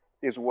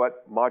 is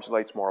what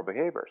modulates moral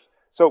behaviors.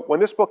 So when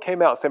this book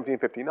came out in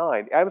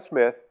 1759, Adam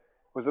Smith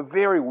was a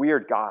very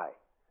weird guy.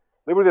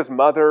 Lived with his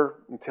mother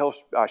until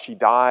she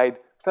died.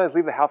 Sometimes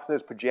leave the house in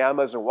his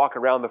pajamas and walk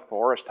around the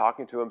forest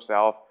talking to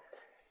himself.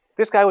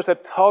 This guy was a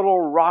total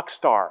rock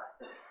star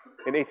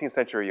in 18th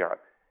century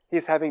Europe.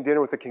 He's having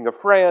dinner with the King of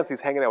France.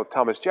 He's hanging out with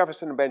Thomas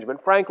Jefferson and Benjamin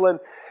Franklin.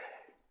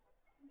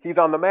 He's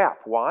on the map.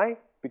 Why?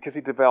 Because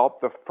he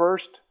developed the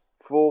first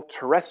full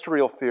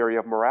terrestrial theory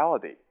of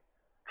morality.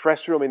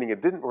 Terrestrial meaning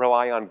it didn't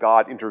rely on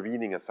God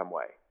intervening in some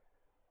way.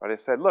 But it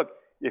said, look,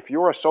 if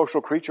you're a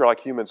social creature like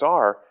humans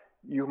are,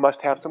 you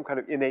must have some kind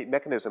of innate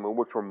mechanism in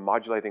which we're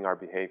modulating our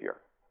behavior.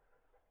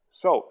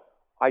 So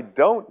I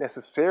don't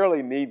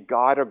necessarily need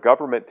God or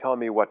government telling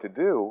me what to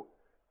do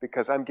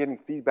because I'm getting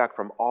feedback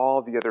from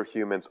all the other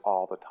humans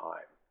all the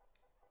time.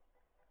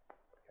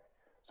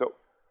 So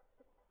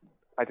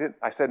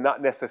I said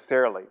not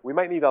necessarily. We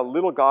might need a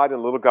little God and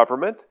a little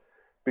government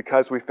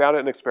because we found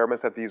in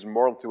experiments that these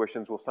moral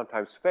intuitions will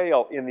sometimes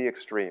fail in the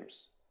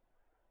extremes.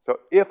 So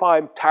if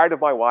I'm tired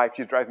of my wife,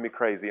 she's driving me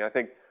crazy, and I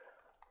think,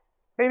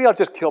 maybe I'll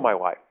just kill my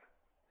wife.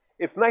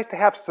 It's nice to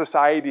have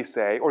society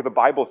say, or the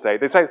Bible say,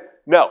 they say,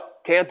 no,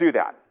 can't do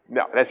that.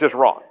 No, that's just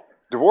wrong.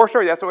 Divorce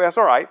her, that's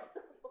all right.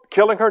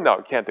 Killing her,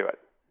 no, can't do it.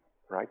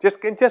 Right?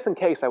 Just in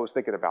case I was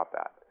thinking about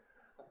that.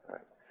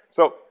 Right?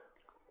 So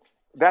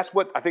that's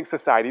what I think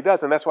society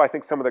does, and that's why I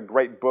think some of the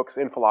great books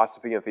in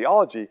philosophy and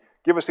theology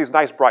give us these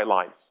nice bright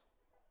lines.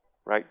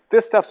 Right?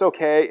 This stuff's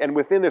okay, and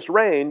within this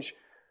range,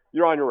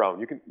 you're on your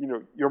own.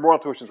 Your moral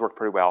intuitions work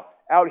pretty well.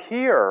 Out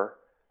here,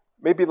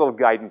 maybe a little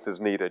guidance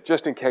is needed,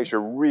 just in case you're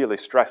really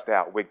stressed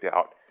out, wigged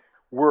out,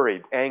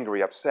 worried,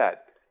 angry,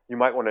 upset. You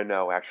might want to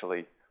know,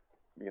 actually,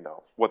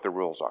 what the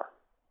rules are.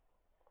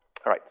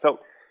 All right, so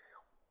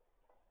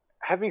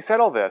having said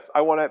all this,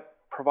 I want to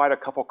provide a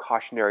couple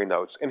cautionary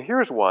notes. And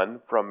here's one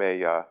from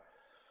a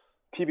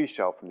TV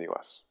show from the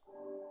US.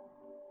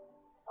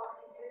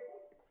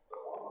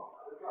 Well,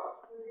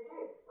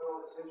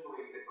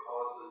 essentially, it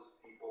causes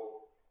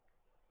people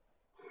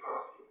to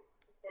trust you.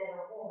 There's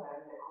a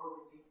hormone that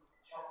causes people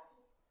to trust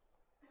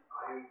you.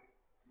 I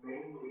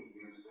mainly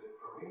used it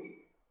for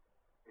me.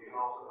 It can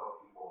also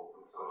help people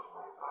with social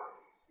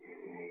anxieties.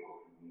 It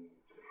enabled me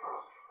to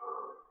trust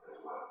her as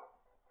well.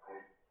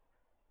 I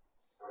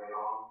spray it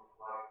on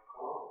like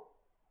cologne.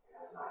 It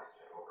has a nice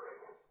gentle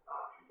fragrance,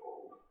 not too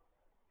bold.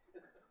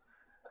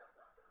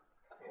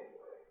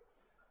 Anyway,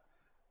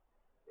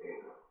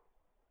 Dana,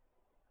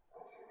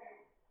 that's her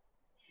name.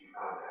 She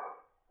found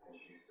out, and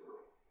she's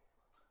suing.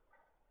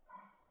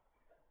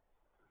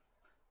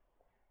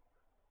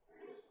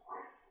 You're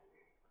disappointed in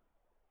me.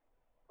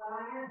 Well,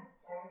 I am,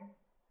 Jerry.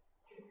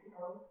 Truth be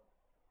told.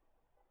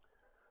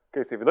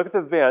 Okay, so if you look at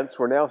the vents,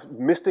 we're now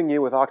misting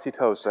you with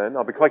oxytocin.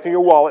 I'll be collecting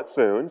your wallet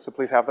soon, so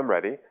please have them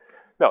ready.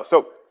 No,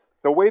 so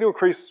the way to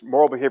increase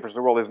moral behaviors in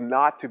the world is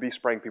not to be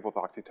spraying people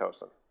with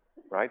oxytocin,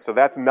 right? So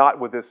that's not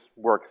what this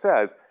work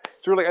says.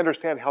 It's to really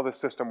understand how the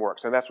system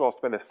works. And that's what I'll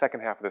spend the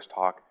second half of this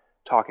talk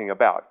talking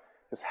about,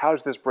 is how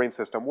does this brain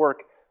system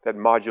work that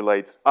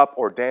modulates up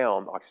or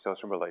down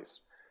oxytocin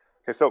release.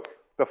 Okay, so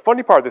the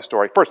funny part of this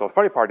story, first of all, the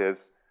funny part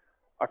is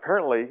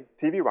apparently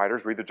TV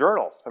writers read the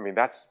journals. I mean,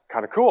 that's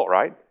kind of cool,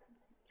 right?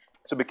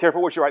 So be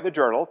careful what you write in the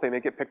journals. They may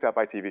get picked up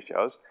by TV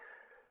shows.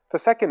 The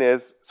second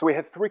is, so we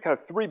had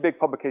three big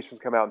publications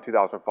come out in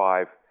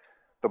 2005.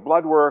 The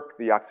blood work,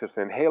 the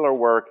oxytocin inhaler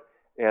work,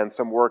 and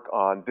some work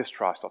on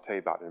distrust I'll tell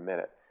you about in a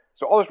minute.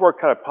 So all this work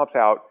kind of pumps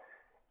out,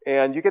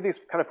 and you get these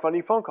kind of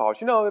funny phone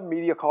calls. You know, the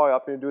media call you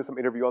up and doing some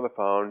interview on the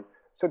phone.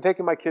 So I'm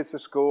taking my kids to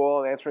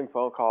school and answering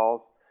phone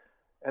calls.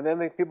 And then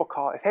the people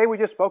call, hey, we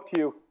just spoke to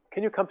you.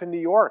 Can you come to New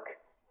York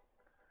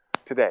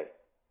today?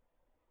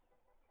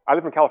 I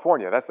live in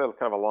California. That's kind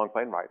of a long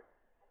plane ride.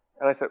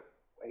 And I said,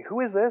 hey,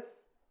 who is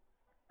this?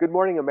 Good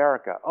morning,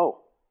 America. Oh,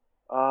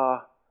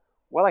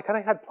 well, I kind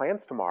of had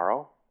plans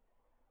tomorrow.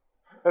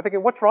 They're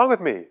thinking, what's wrong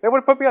with me? They would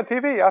have put me on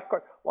TV. Of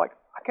course, like,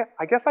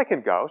 I guess I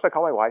can go. So I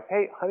call my wife.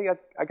 Hey, honey,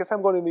 I guess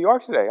I'm going to New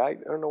York today. I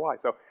don't know why.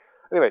 So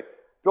anyway,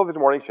 do all these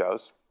morning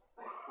shows.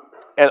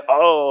 And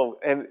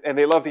and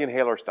they love the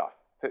inhaler stuff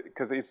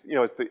because it's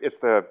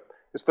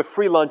the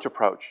free lunch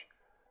approach.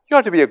 You don't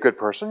have to be a good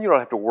person. You don't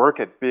have to work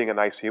at being a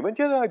nice human.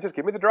 Just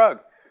give me the drug.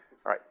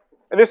 All right.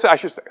 And this, I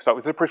should say, so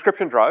it's a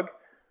prescription drug.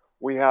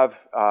 We have,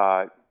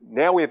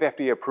 now we have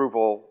FDA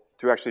approval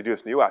to actually do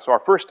this in the US. So our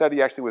first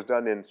study actually was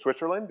done in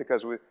Switzerland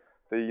because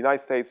the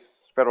United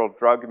States Federal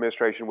Drug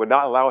Administration would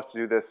not allow us to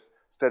do this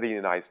study in the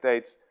United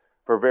States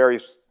for very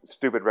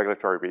stupid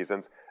regulatory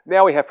reasons.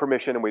 Now we have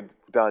permission and we've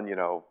done,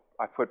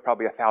 I put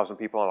probably 1,000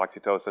 people on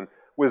oxytocin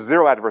with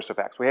zero adverse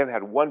effects. We haven't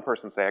had one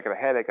person say, I got a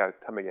headache, I got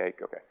a tummy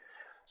ache, okay.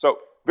 So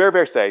very,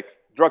 very safe.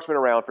 Drug's been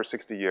around for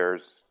 60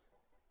 years.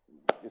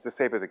 It's as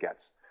safe as it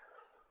gets.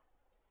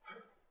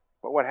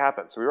 But what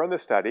happens? So we were on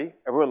this study.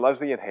 Everyone loves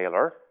the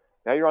inhaler.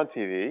 Now you're on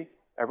TV.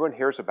 Everyone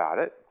hears about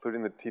it,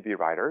 including the TV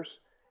writers.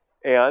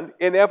 And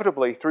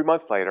inevitably, 3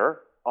 months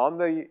later, on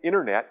the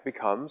internet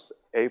becomes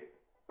a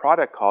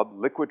product called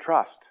Liquid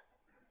Trust.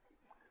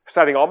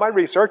 Citing all my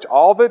research,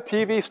 all the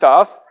TV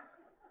stuff,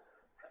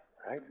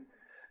 right?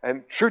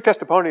 And true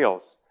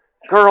testimonials.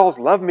 Girls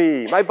love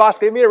me. My boss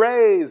gave me a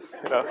raise.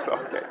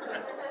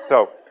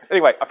 So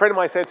anyway, a friend of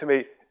mine said to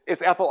me,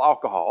 it's ethyl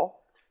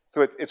alcohol.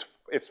 So it's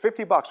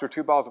 $50 for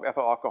 2 bottles of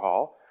ethyl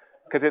alcohol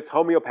because it's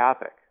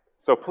homeopathic.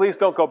 So please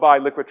don't go buy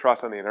Liquid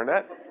Trust on the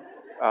internet.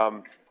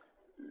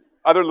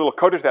 Other little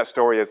coda to that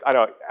story is, I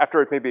don't know,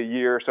 after maybe a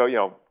year, so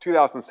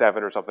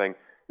 2007 or something,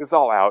 this is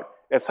all out.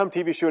 And some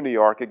TV show in New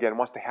York, again,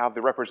 wants to have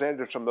the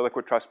representatives from the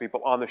Liquid Trust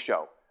people on the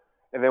show.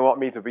 And they want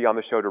me to be on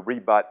the show to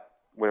rebut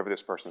whatever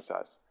this person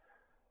says.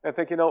 And I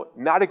think,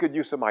 not a good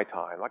use of my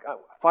time. Like, I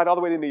fly all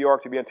the way to New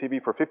York to be on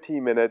TV for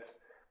 15 minutes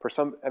for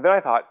some, and then I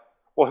thought,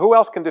 well, who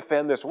else can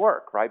defend this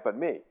work, right, but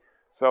me?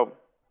 So,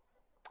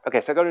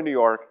 okay, so I go to New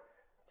York,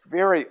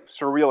 very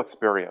surreal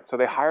experience. So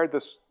they hired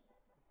this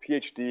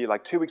PhD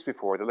like 2 weeks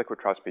before, the Liquid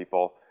Trust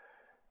people.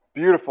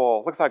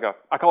 Beautiful, looks like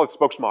I call it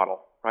spokesmodel,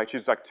 right?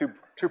 She's like too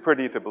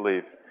pretty to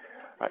believe.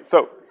 Right,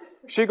 so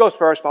she goes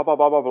first, blah, blah,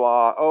 blah, blah,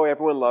 blah. Oh,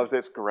 everyone loves it,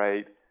 it's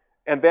great.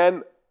 And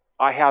then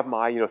I have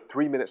my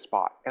 3-minute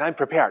spot, and I'm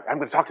prepared. I'm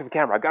going to talk to the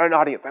camera. I've got an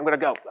audience. I'm going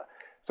to go.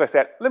 So I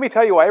said, let me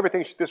tell you why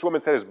everything this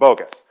woman said is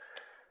bogus.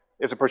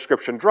 It's a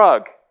prescription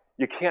drug.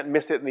 You can't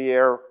mist it in the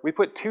air. We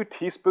put 2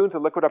 teaspoons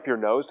of liquid up your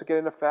nose to get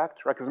an effect,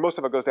 right? Because most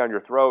of it goes down your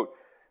throat.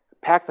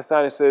 Pack the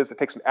sinuses. It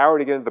takes an hour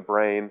to get into the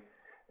brain.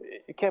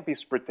 You can't be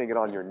spritzing it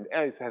on your,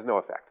 it has no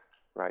effect,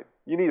 right?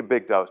 You need a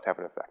big dose to have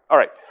an effect. All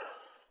right,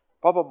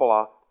 blah, blah,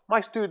 blah.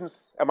 My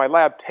students at my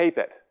lab tape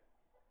it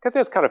because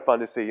it's kind of fun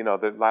to see,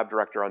 the lab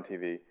director on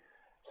TV.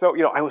 So,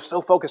 I was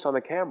so focused on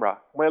the camera.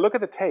 When I look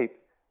at the tape,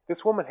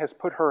 this woman has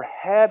put her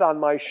head on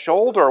my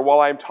shoulder while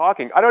I'm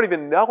talking. I don't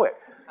even know it.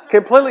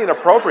 Completely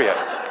inappropriate.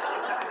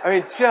 I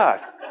mean,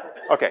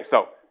 okay,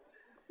 so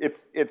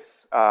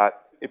it's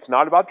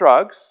not about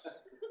drugs.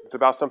 It's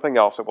about something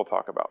else that we'll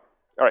talk about.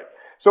 All right,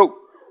 so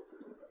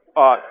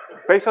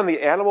based on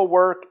the animal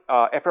work,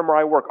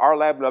 fMRI work, our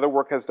lab and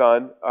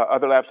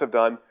other labs have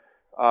done,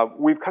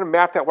 we've kind of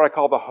mapped out what I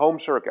call the home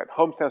circuit.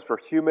 Home stands for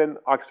human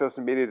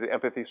oxytocin-mediated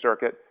empathy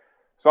circuit.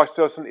 So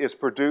oxytocin is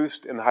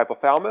produced in the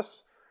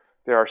hypothalamus.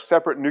 There are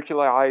separate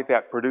nuclei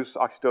that produce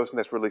oxytocin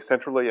that's released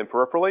centrally and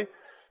peripherally.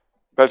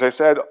 But as I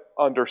said,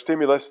 under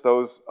stimulus,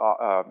 those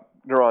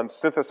neurons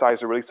synthesize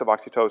the release of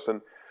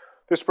oxytocin.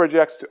 This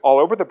projects all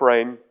over the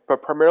brain,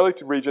 but primarily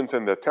to regions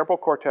in the temporal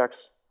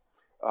cortex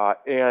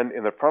and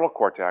in the frontal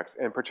cortex,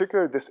 and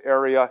particularly this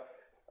area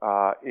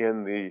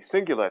in the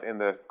cingulate,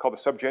 called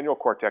the subgenual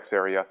cortex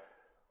area.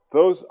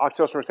 Those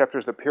oxytocin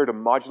receptors appear to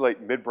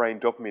modulate midbrain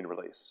dopamine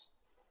release.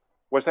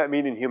 What does that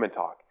mean in human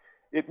talk?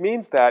 It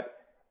means that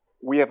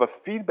we have a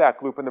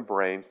feedback loop in the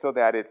brain so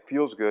that it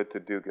feels good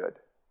to do good.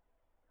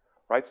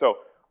 Right? So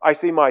I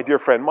see my dear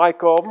friend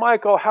Michael.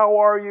 Michael, how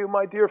are you,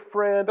 my dear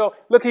friend? Oh,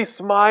 look, he's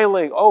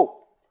smiling.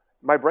 Oh,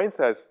 my brain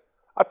says,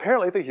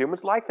 apparently the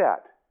humans like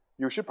that.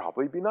 you should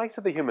probably be nice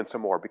to the humans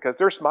some more because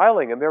they're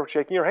smiling and they're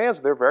shaking your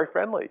hands. They're very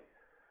friendly.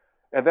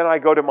 And then I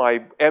go to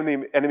my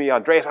enemy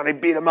Andreas and I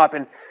beat him up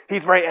and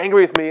he's very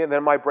angry with me. And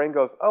then my brain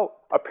goes, oh,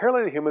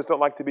 apparently the humans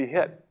don't like to be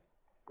hit.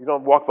 You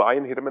don't walk by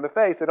and hit them in the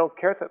face. They don't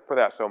care for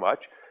that so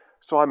much.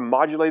 So I'm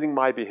modulating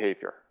my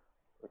behavior.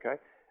 Okay?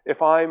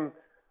 If I'm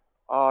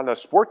on a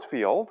sports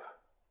field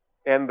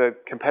and the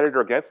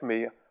competitor against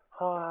me,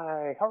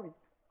 hi, how are you?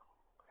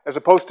 As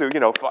opposed to,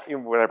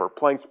 whatever,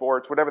 playing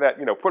sports, whatever that,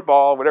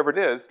 football, whatever it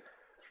is,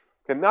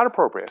 okay, not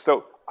appropriate.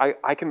 So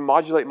I can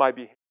modulate my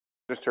behavior.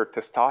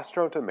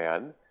 Testosterone to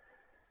men,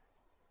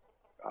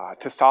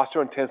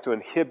 testosterone tends to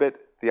inhibit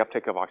the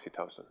uptake of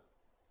oxytocin.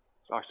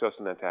 It's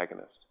oxytocin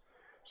antagonist.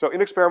 So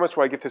in experiments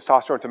where I give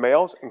testosterone to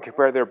males and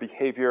compare their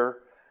behavior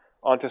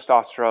on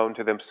testosterone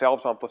to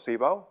themselves on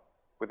placebo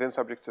within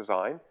subject's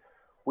design,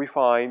 we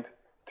find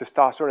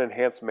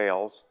testosterone-enhanced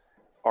males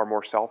are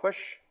more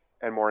selfish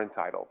and more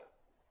entitled.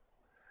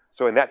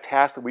 So in that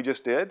task that we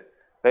just did,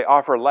 they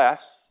offer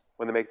less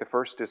when they make the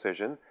first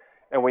decision,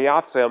 and we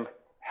ask them,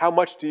 how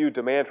much do you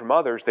demand from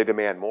others? They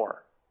demand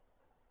more.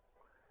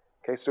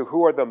 Okay, so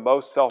who are the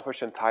most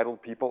selfish,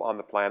 entitled people on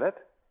the planet?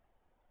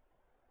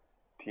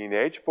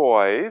 Teenage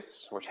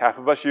boys, which half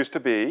of us used to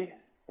be.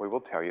 We will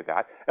tell you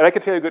that. And I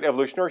can tell you a good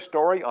evolutionary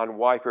story on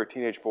why, if you're a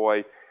teenage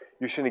boy,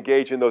 you should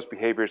engage in those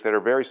behaviors that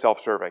are very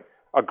self-serving.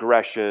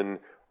 Aggression,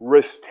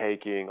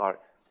 risk-taking. We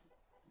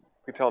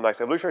can tell a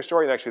nice evolutionary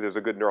story, and actually there's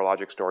a good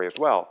neurologic story as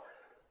well.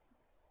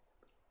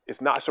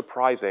 It's not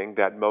surprising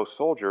that most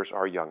soldiers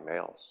are young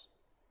males.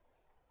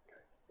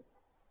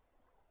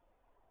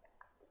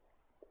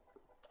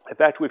 In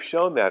fact, we've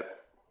shown that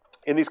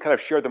in these kind of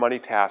share the money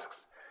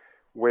tasks,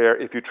 where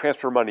if you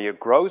transfer money, it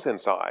grows in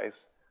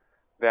size,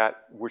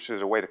 which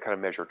is a way to kind of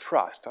measure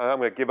trust. I'm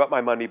going to give up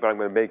my money, but I'm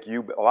going to make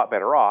you a lot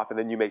better off, and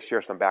then you may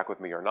share some back with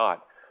me or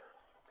not.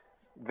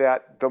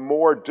 That the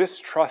more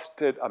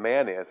distrusted a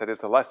man is, that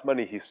is, the less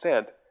money he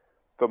sent,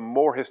 the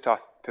more his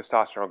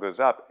testosterone goes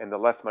up, and the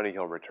less money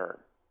he'll return.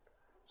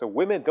 So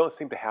women don't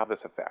seem to have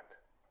this effect.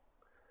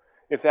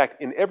 In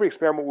fact, in every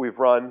experiment we've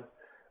run,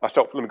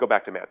 so let me go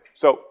back to men.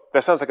 So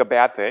that sounds like a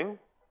bad thing,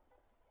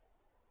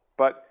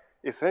 but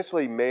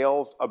essentially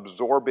males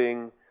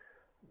absorbing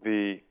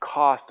the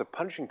cost of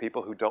punishing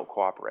people who don't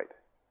cooperate.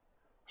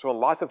 So in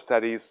lots of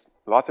studies,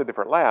 lots of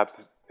different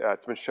labs,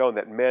 it's been shown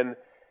that men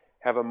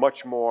have a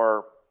much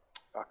more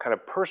kind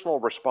of personal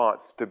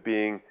response to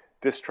being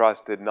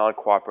distrusted,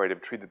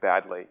 non-cooperative, treated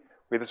badly.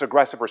 We have this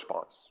aggressive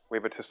response. We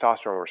have a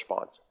testosterone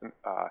response.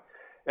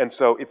 And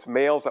so it's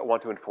males that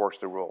want to enforce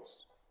the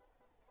rules.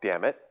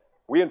 Damn it.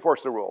 We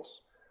enforce the rules.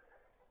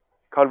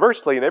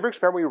 Conversely, in every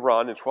experiment we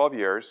run in 12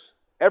 years,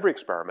 every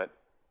experiment,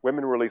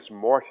 women release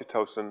more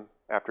oxytocin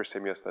after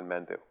stimulus than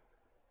men do.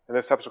 And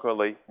they're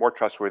subsequently more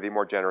trustworthy,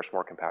 more generous,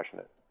 more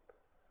compassionate.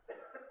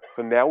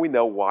 So now we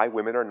know why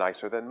women are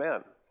nicer than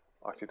men,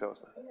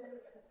 oxytocin.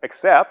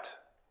 Except,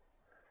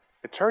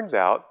 it turns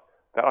out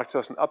that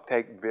oxytocin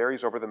uptake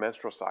varies over the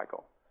menstrual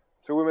cycle.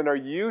 So women are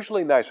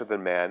usually nicer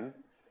than men,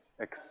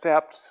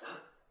 except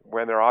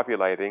when they're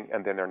ovulating,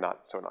 and then they're not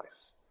so nice.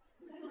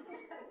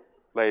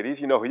 Ladies,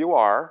 you know who you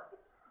are.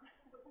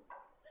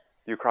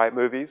 You cry at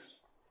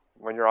movies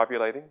when you're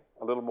ovulating?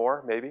 A little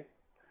more, maybe?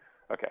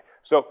 Okay,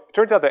 so it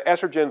turns out that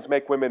estrogens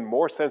make women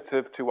more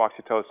sensitive to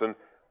oxytocin.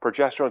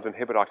 Progesterones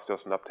inhibit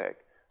oxytocin uptake.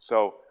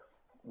 So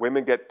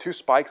women get 2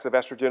 spikes of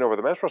estrogen over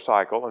the menstrual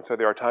cycle, and so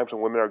there are times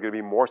when women are going to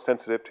be more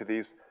sensitive to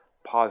these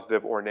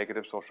positive or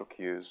negative social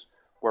cues,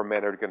 where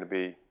men are going to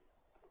be,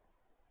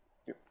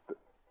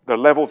 the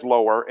level's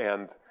lower,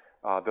 and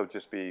they'll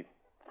just be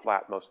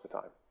flat most of the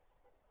time.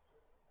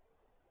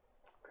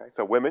 Okay,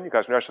 so women, you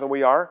guys are nicer than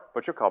we are,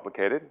 but you're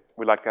complicated.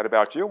 We like that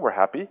about you. We're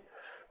happy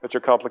that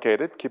you're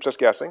complicated. Keeps us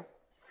guessing.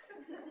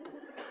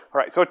 All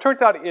right, so it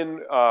turns out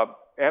in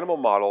animal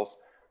models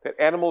that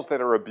animals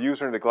that are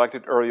abused or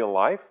neglected early in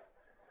life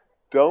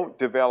don't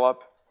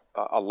develop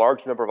a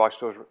large number of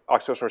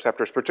oxytocin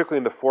receptors, particularly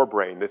in the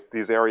forebrain,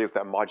 these areas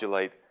that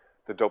modulate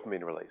the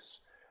dopamine release.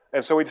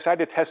 And so we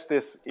decided to test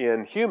this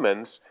in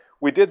humans.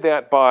 We did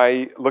that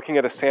by looking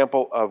at a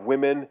sample of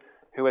women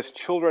who as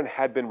children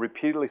had been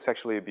repeatedly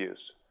sexually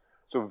abused.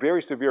 So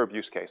very severe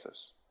abuse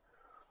cases.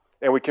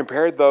 And we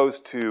compared those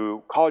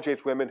to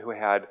college-age women who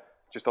had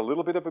just a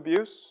little bit of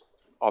abuse,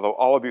 although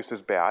all abuse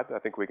is bad, I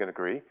think we can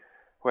agree,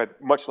 who had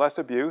much less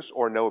abuse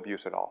or no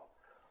abuse at all.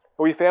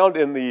 But we found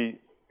in the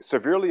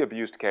severely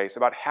abused case,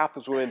 about half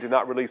those women did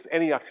not release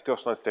any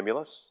oxytocin on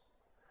stimulus,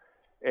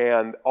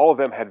 and all of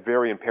them had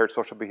very impaired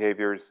social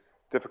behaviors,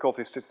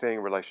 difficulties sustaining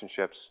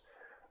relationships.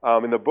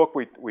 In the book,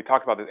 we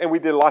talked about this, and we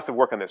did lots of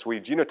work on this. We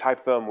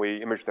genotyped them,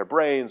 we imaged their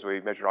brains,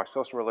 we measured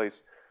oxytocin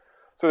release.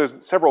 So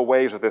there's several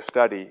waves of this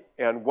study,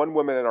 and one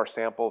woman in our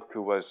sample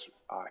who was,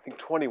 I think,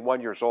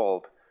 21 years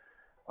old,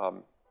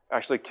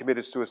 actually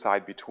committed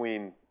suicide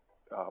between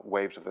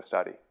waves of the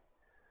study.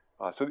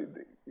 So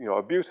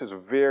abuse is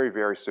very,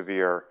 very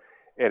severe,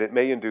 and it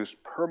may induce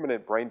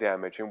permanent brain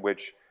damage in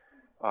which,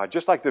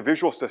 just like the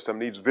visual system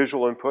needs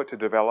visual input to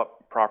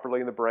develop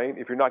properly in the brain,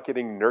 if you're not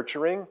getting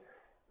nurturing,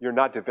 you're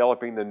not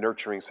developing the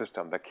nurturing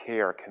system, the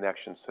care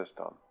connection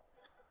system.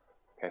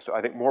 Okay, so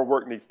I think more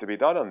work needs to be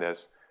done on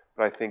this,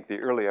 but I think the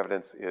early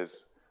evidence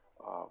is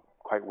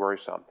quite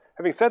worrisome.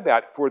 Having said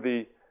that, for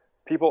the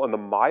people in the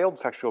mild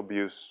sexual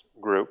abuse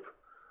group,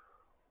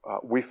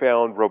 we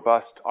found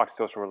robust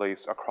oxytocin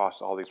release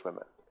across all these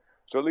women.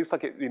 So it looks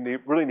like it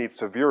really needs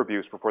severe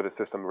abuse before the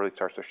system really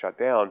starts to shut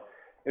down.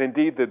 And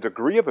indeed, the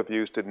degree of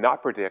abuse did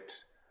not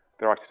predict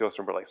their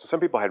oxytocin release. So some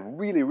people had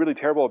really, really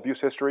terrible abuse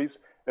histories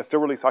and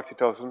still released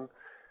oxytocin,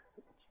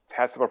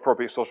 had some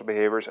appropriate social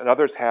behaviors, and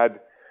others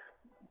had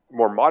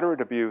more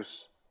moderate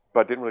abuse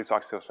but didn't release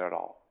oxytocin at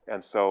all.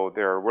 And so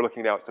we're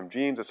looking now at some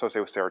genes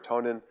associated with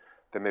serotonin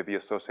that may be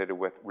associated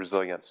with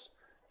resilience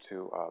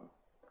to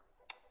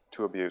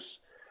abuse.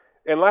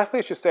 And lastly,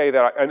 I should say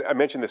that I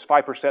mentioned this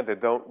 5%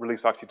 that don't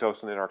release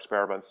oxytocin in our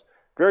experiments.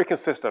 Very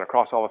consistent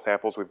across all the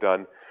samples we've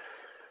done.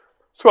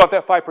 So of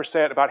that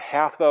 5%, about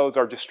half those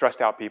are just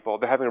stressed out people.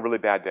 They're having a really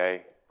bad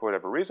day for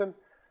whatever reason.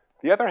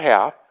 The other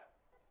half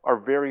are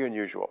very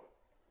unusual.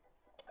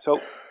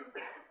 So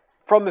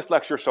from this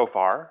lecture so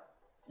far,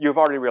 you've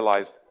already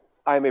realized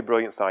I'm a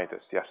brilliant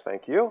scientist. Yes,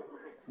 thank you.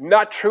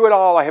 Not true at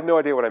all. I have no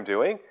idea what I'm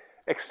doing,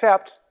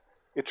 except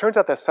it turns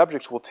out that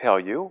subjects will tell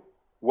you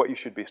what you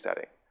should be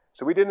studying.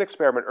 So we did an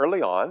experiment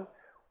early on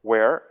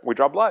where we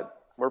draw blood.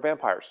 We're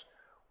vampires.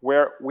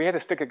 Where we had to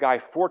stick a guy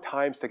 4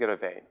 times to get a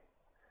vein.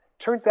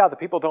 Turns out that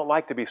people don't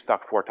like to be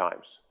stuck 4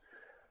 times.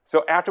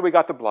 So after we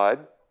got the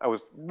blood, I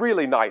was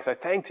really nice. I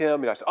thanked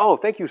him, and I said, oh,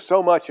 thank you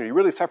so much. You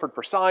really suffered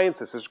for science.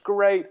 This is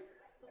great.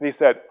 And he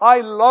said, I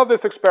love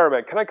this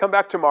experiment. Can I come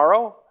back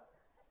tomorrow?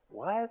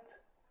 What?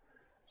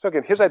 So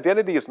again, his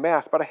identity is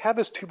masked, but I have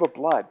this tube of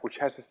blood, which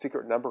has a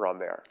secret number on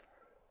there.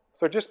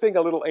 So just being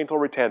a little anal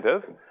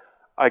retentive,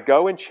 I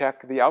go and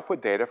check the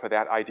output data for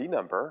that ID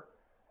number,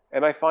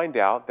 and I find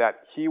out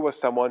that he was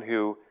someone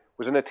who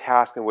was in a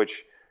task in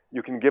which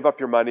you can give up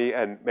your money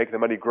and make the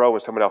money grow in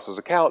someone else's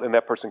account, and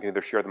that person can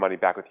either share the money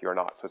back with you or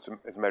not. So it's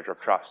a measure of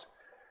trust.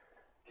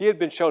 He had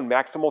been shown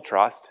maximal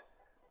trust.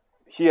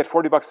 He had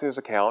 $40 in his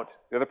account.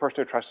 The other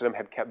person who trusted him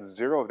had kept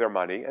 0 of their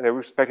money, and they were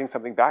expecting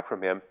something back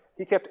from him.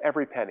 He kept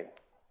every penny.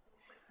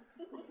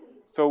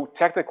 So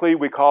technically,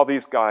 we call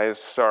these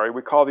guys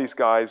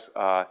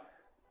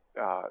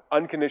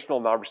unconditional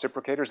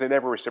non-reciprocators. They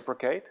never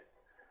reciprocate.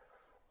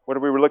 What do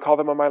we really call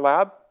them in my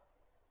lab?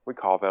 We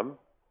call them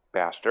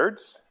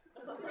bastards.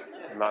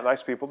 Not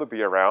nice people to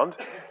be around.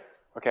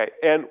 Okay,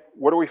 and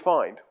what do we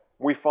find?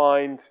 We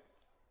find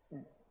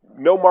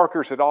no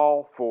markers at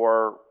all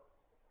for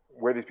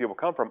where these people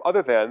come from,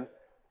 other than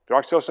their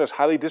oxytocin is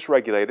highly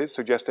dysregulated,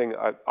 suggesting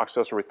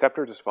oxytocin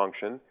receptor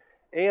dysfunction,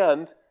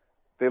 and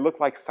they look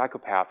like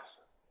psychopaths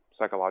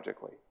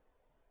psychologically.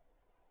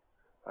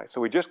 Right,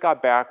 so we just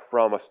got back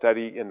from a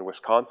study in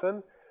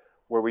Wisconsin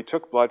where we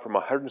took blood from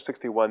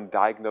 161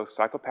 diagnosed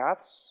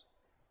psychopaths.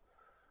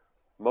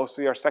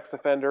 Mostly are sex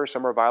offenders,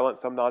 some are violent,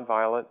 some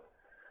non-violent.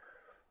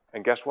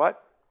 And guess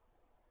what?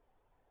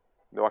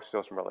 No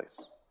oxytocin release.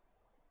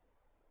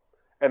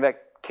 And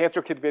that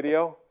Cancer Kid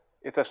video,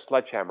 it's a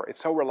sledgehammer. It's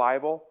so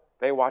reliable.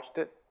 They watched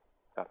it,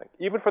 nothing.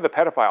 Even for the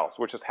pedophiles,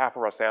 which is half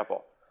of our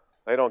sample,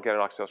 they don't get an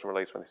oxytocin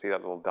release when they see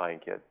that little dying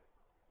kid.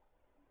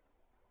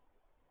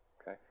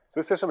 Okay? So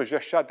the system is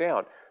just shut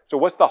down. So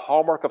what's the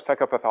hallmark of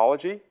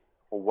psychopathology?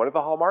 Well, one of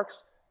the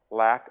hallmarks,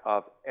 lack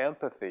of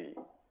empathy.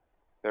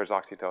 There's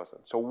oxytocin.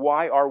 So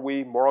why are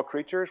we moral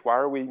creatures? Why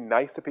are we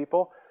nice to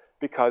people?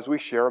 Because we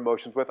share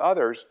emotions with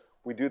others.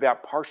 We do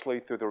that partially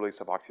through the release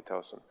of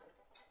oxytocin.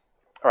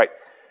 All right.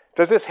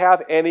 Does this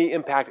have any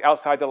impact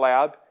outside the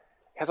lab?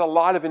 It has a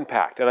lot of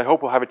impact, and I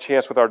hope we'll have a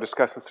chance with our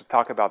discussants to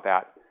talk about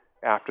that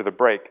after the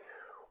break.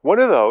 One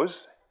of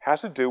those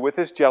has to do with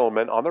this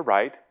gentleman on the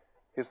right.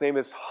 His name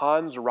is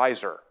Hans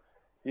Reiser.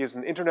 He is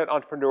an internet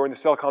entrepreneur in the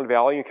Silicon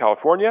Valley in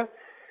California.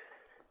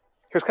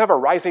 He was kind of a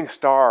rising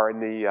star in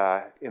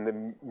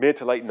the mid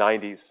to late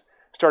 90s.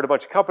 Started a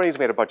bunch of companies,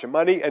 made a bunch of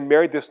money, and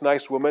married this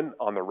nice woman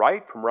on the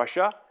right from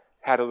Russia.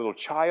 Had a little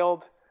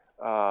child,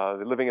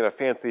 living in a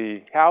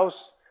fancy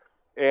house.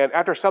 And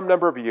after some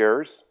number of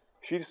years,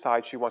 she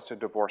decides she wants to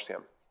divorce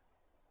him.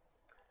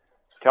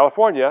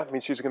 California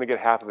means she's going to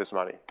get half of his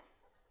money.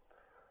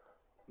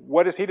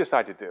 What does he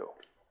decide to do?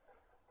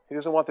 He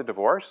doesn't want the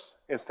divorce.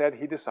 Instead,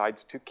 he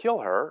decides to kill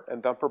her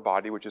and dump her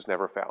body, which is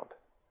never found.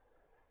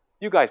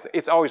 You guys,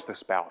 it's always the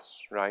spouse,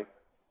 right?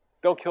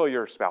 Don't kill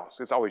your spouse.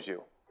 It's always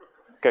you.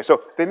 Okay,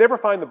 so they never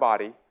find the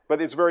body, but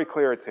it's very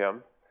clear it's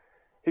him.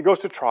 He goes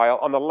to trial.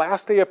 On the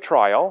last day of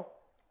trial,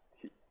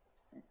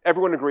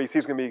 everyone agrees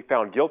he's going to be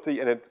found guilty,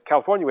 and in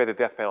California, we had the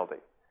death penalty.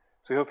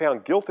 So he'll be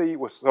found guilty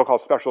with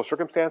so-called special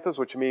circumstances,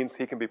 which means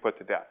he can be put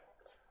to death.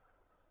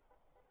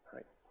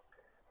 Right.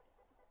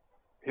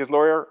 His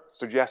lawyer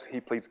suggests he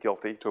pleads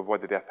guilty to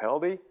avoid the death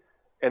penalty,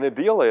 and the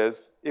deal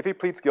is, if he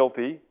pleads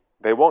guilty,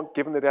 they won't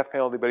give him the death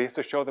penalty, but he has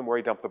to show them where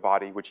he dumped the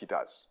body, which he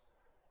does.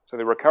 So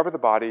they recover the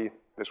body,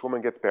 this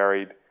woman gets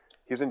buried,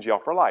 he's in jail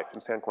for life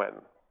in San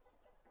Quentin.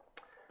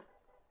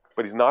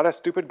 But he's not a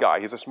stupid guy,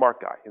 he's a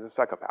smart guy, he's a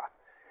psychopath.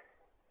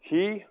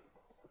 He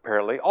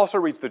apparently also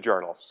reads the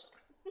journals.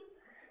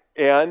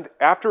 And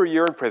after a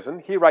year in prison,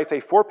 he writes a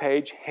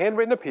 4-page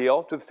handwritten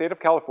appeal to the state of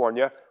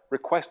California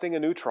requesting a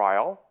new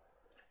trial,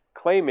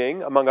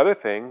 claiming, among other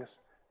things,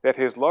 that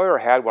his lawyer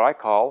had what I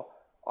call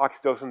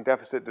oxytocin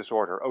deficit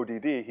disorder,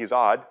 ODD. He's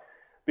odd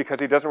because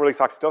he doesn't release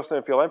oxytocin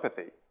and feel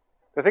empathy.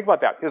 Now think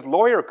about that. His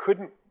lawyer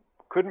couldn't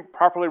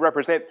properly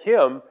represent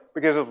him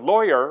because his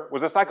lawyer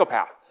was a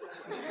psychopath.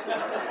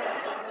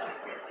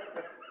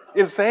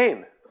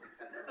 Insane,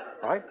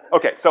 right?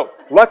 Okay, so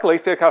luckily,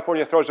 state of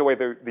California throws away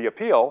the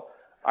appeal.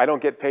 I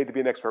don't get paid to be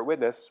an expert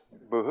witness.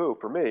 Boo-hoo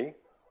for me.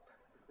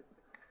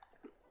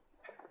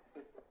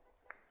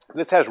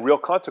 This has real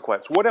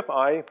consequence. What if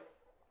I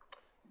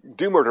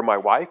do murder my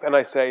wife and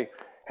I say,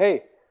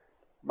 hey,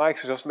 my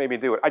oxytocin made me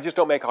do it. I just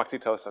don't make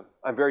oxytocin.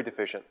 I'm very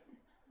deficient.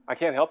 I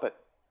can't help it.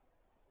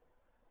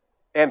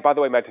 And by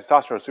the way, my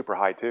testosterone is super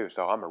high too,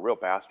 so I'm a real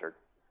bastard.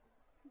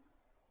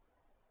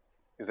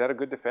 Is that a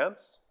good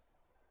defense?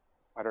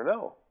 I don't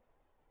know.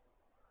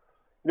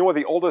 You know what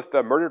the oldest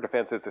murder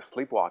defense is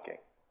sleepwalking.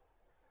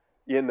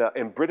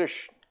 In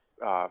British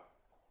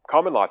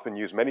common law, it's been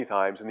used many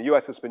times. In the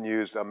US, it's been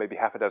used maybe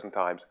half a dozen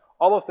times.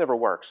 Almost never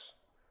works.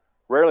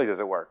 Rarely does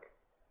it work.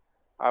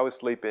 I was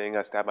sleeping.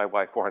 I stabbed my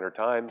wife 400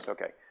 times.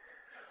 Okay.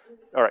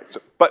 All right.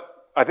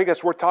 But I think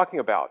that's worth talking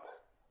about.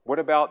 What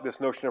about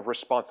this notion of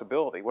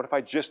responsibility? What if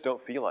I just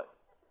don't feel it?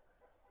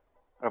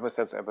 I don't have a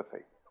sense of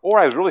empathy. Or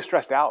I was really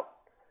stressed out.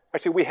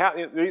 Actually, we have,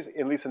 at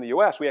least in the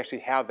US, we actually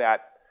have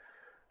that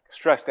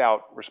stressed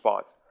out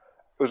response.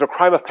 It was a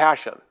crime of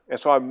passion. And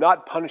so I'm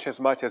not punished as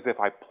much as if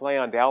I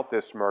planned out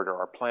this murder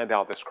or planned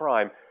out this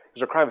crime. It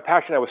was a crime of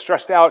passion. I was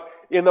stressed out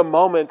in the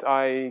moment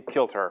I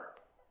killed her.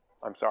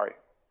 I'm sorry.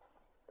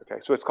 Okay,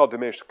 so it's called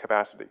diminished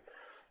capacity.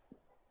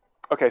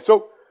 Okay,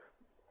 so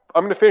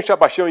I'm going to finish up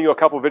by showing you a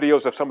couple of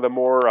videos of some of the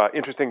more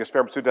interesting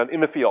experiments we've done in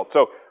the field.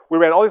 So we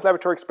ran all these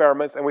laboratory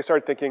experiments, and we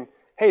started thinking,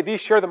 hey,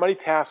 these share the money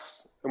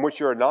tasks in which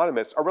you're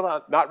anonymous are really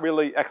not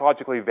really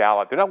ecologically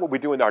valid. They're not what we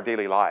do in our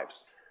daily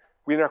lives.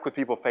 We interact with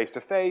people face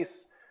to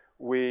face.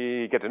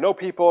 We get to know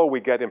people.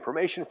 We get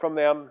information from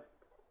them.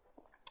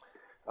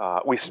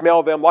 We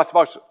smell them. Lots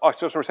of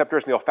oxytocin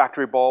receptors in the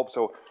olfactory bulb.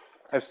 So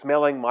I'm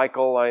smelling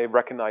Michael. I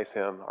recognize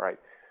him. All right.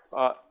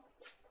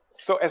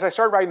 So as I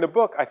started writing the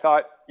book, I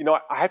thought, you know,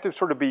 I had to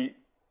sort of be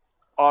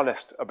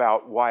honest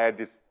about why I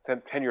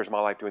spent 10 years of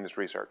my life doing this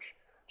research.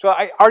 So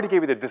I already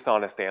gave you the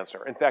dishonest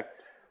answer. In fact,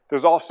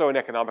 there's also an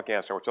economic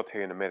answer, which I'll tell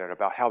you in a minute,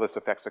 about how this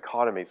affects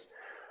economies,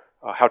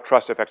 how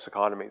trust affects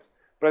economies.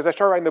 But as I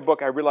started writing the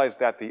book, I realized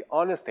that the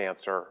honest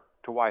answer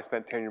to why I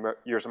spent 10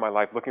 years of my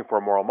life looking for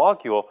a moral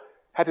molecule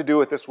had to do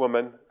with this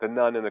woman, the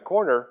nun in the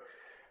corner.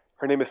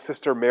 Her name is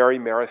Sister Mary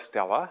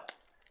Maristella.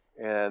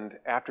 And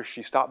after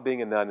she stopped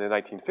being a nun in the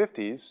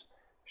 1950s,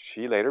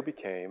 she later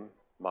became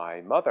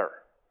my mother.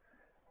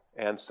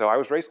 And so I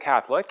was raised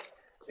Catholic,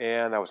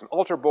 and I was an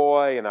altar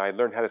boy, and I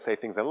learned how to say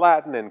things in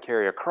Latin and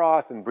carry a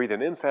cross and breathe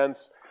in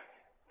incense,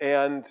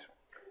 and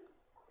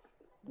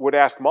would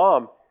ask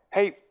Mom,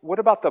 hey, what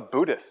about the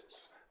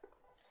Buddhists?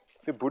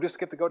 Do Buddhists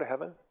get to go to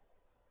heaven?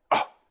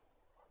 Oh.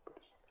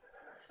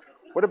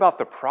 What about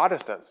the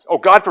Protestants? Oh,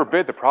 God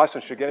forbid the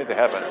Protestants should get into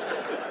heaven.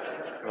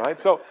 Right?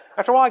 So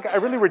after a while, I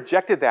really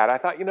rejected that. I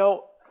thought, you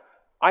know,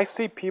 I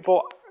see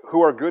people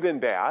who are good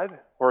and bad,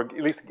 or at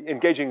least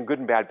engaging in good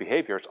and bad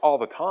behaviors all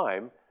the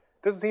time.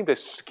 It doesn't seem to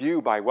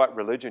skew by what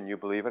religion you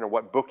believe in or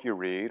what book you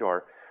read.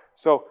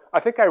 So I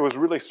think I was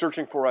really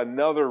searching for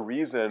another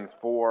reason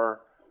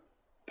for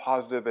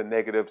positive and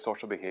negative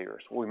social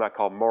behaviors, what we might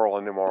call moral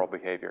and immoral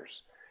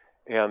behaviors.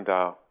 And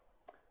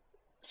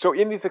so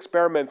in these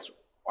experiments,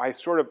 I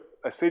sort of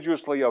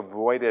assiduously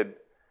avoided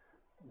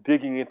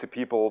digging into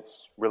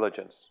people's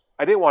religions.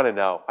 I didn't want to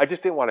know. I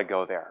just didn't want to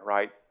go there,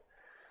 right?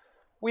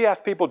 We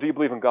asked people, do you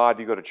believe in God?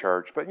 Do you go to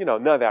church? But, you know,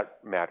 none of that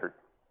mattered.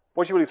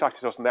 Once you release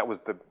oxytocin, that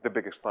was the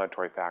big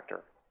explanatory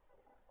factor.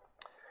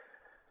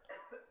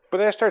 But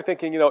then I started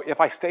thinking, you know, if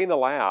I stay in the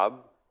lab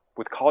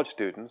with college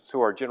students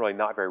who are generally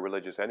not very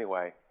religious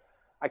anyway,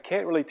 I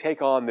can't really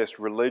take on this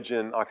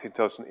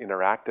religion-oxytocin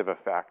interactive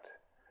effect.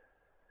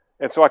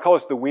 And so I call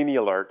this the weenie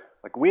alert.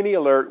 Like, weenie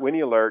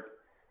alert,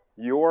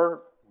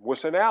 you're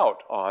wussing out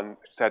on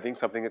studying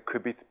something that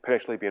could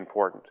potentially be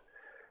important.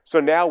 So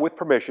now, with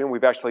permission,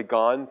 we've actually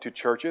gone to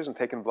churches and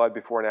taken blood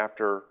before and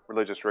after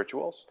religious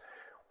rituals.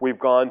 We've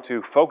gone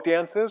to folk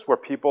dances where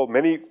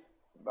many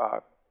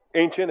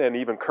ancient and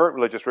even current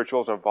religious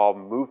rituals involve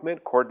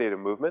movement, coordinated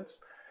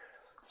movements.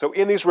 So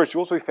in these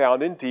rituals, we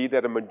found indeed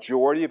that a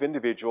majority of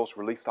individuals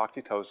released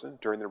oxytocin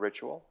during the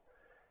ritual.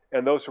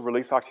 And those who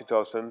released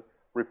oxytocin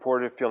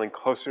reported feeling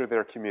closer to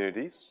their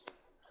communities.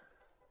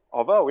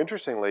 Although,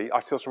 interestingly,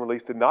 oxytocin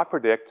release did not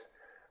predict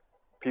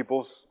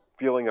people's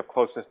feeling of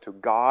closeness to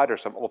God or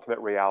some ultimate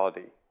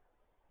reality.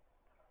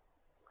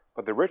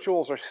 But the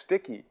rituals are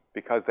sticky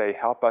because they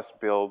help us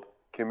build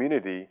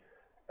community,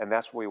 and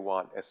that's what we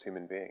want as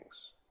human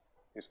beings,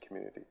 is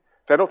community.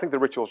 So I don't think the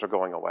rituals are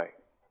going away.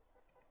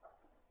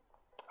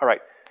 All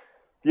right.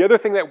 The other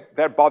thing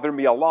that bothered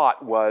me a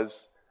lot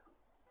was,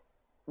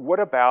 what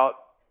about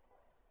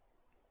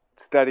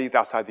studies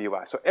outside the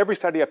US. So every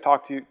study I've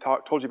told you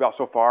about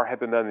so far had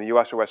been done in the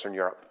US or Western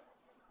Europe.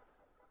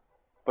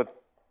 But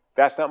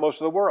that's not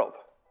most of the world.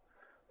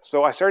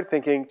 So I started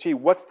thinking, gee,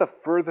 what's the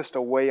furthest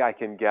away I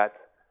can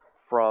get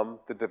from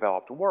the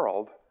developed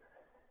world?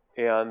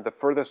 And the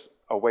furthest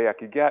away I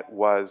could get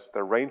was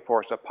the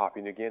rainforest of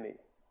Papua New Guinea.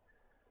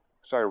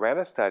 So I ran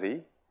a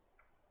study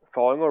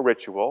following a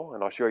ritual,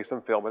 and I'll show you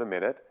some film in a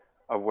minute,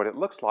 of what it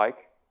looks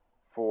like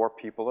for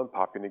people in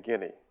Papua New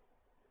Guinea.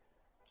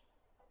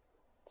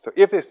 So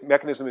if this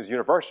mechanism is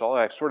universal,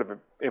 and I've sort of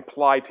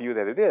implied to you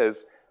that it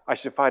is, I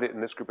should find it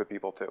in this group of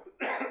people too.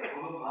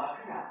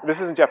 This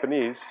isn't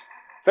Japanese.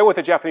 So I went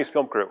with a Japanese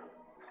film crew.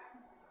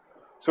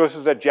 So this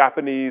is a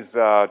Japanese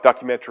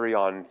documentary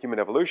on human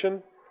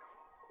evolution,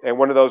 and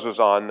one of those was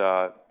on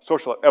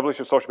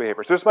evolution of social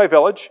behavior. So this is my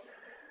village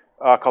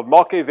called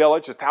Malke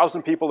Village.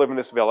 1,000 people live in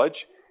this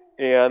village,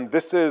 and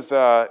this is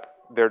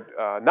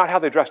not how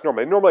they dress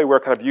normally. They normally wear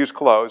kind of used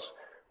clothes.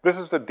 This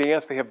is a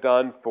dance they have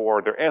done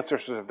their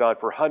ancestors have done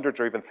for hundreds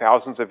or even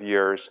thousands of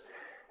years.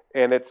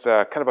 And it's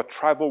kind of a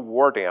tribal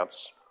war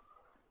dance.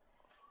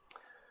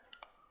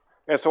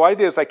 And so what I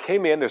did is I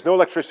came in, there's no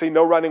electricity,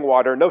 no running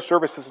water, no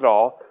services at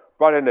all,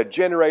 brought in a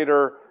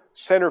generator,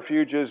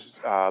 centrifuges,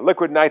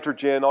 liquid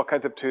nitrogen, all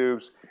kinds of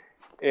tubes.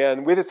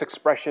 And with this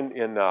expression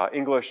in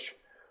English,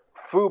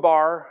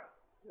 FUBAR,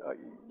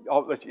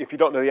 if you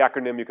don't know the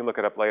acronym, you can look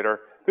it up later.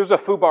 This was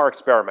a FUBAR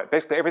experiment.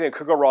 Basically, everything that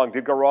could go wrong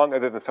did go wrong,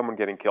 other than someone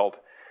getting killed.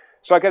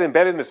 So I got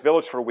embedded in this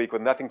village for a week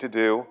with nothing to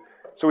do.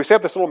 So we set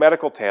up this little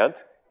medical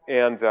tent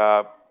and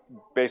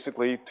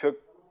basically took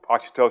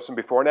oxytocin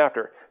before and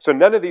after. So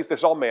none of these,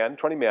 this is all men,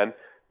 20 men,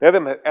 none of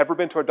them had ever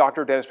been to a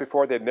doctor or dentist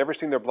before. They had never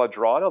seen their blood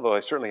drawn, although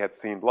they certainly had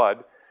seen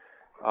blood.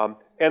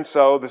 And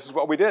so this is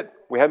what we did.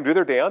 We had them do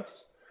their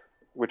dance.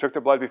 We took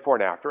their blood before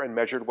and after and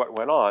measured what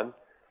went on.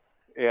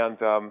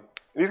 And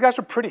these guys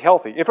are pretty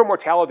healthy. Infant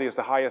mortality is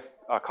the highest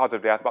cause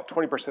of death. About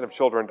 20% of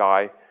children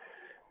die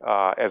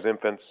as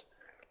infants.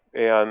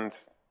 And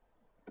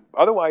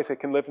otherwise, they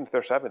can live into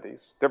their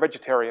 70s. They're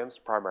vegetarians,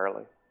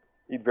 primarily.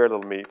 Eat very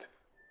little meat.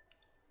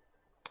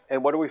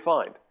 And what do we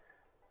find?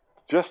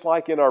 Just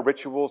like in our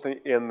rituals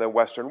in the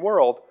Western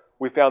world,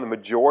 we found the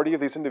majority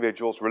of these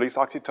individuals release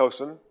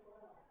oxytocin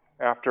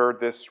after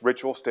this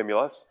ritual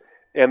stimulus.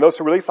 And those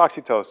who released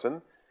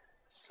oxytocin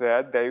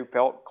said they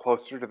felt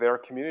closer to their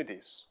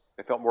communities.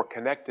 They felt more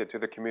connected to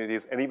their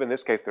communities, and even in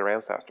this case, their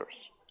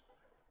ancestors.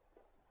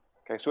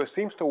 Okay, so it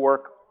seems to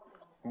work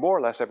more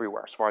or less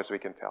everywhere, as far as we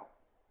can tell.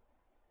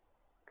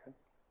 Okay.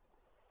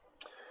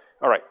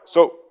 All right,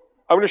 so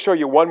I'm going to show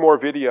you one more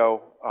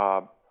video.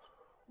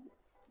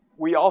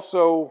 We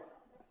also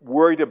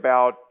worried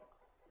about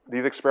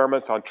these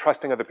experiments on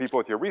trusting other people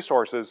with your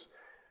resources.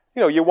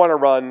 You know, you want to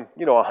run,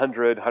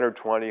 100,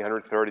 120,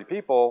 130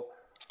 people,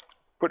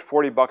 put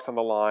 $40 on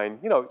the line.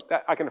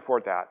 I can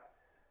afford that.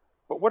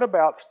 But what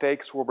about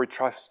stakes where we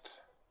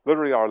trust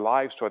literally our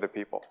lives to other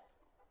people?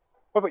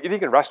 What about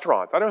eating in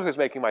restaurants? I don't know who's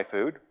making my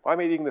food. Why am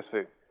I eating this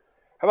food?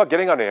 How about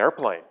getting on an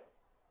airplane?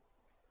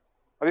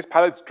 Are these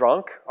pilots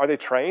drunk? Are they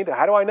trained?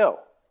 How do I know?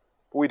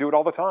 But we do it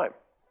all the time.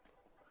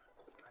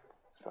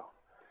 So,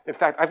 in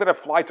fact, I'm going to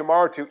fly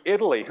tomorrow to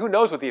Italy. Who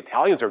knows what the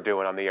Italians are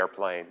doing on the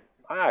airplane?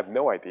 I have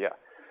no idea.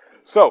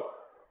 So,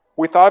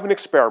 we thought of an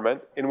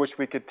experiment in which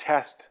we could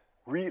test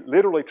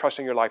literally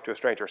trusting your life to a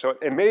stranger. So,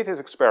 in many of these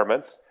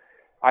experiments,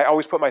 I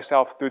always put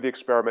myself through the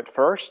experiment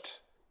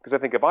first, because I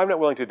think if I'm not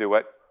willing to do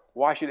it,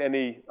 why should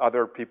any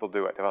other people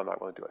do it if I'm not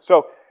willing to do it?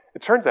 So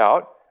it turns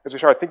out, as we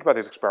started thinking about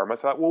these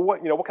experiments, I thought, well,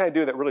 what can I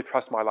do that really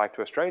trusts my life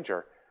to a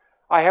stranger?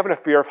 I have a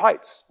fear of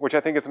heights, which I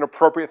think is an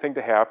appropriate thing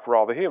to have for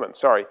all the humans.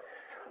 Sorry.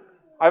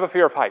 I have a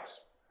fear of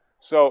heights.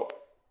 So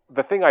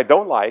the thing I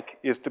don't like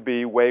is to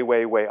be way,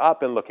 way, way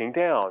up and looking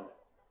down.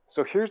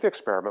 So here's the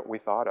experiment we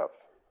thought of.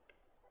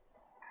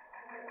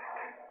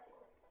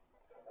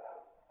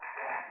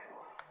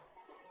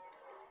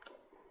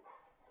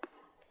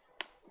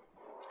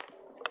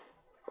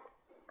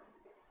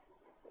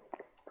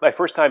 My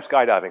first time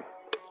skydiving.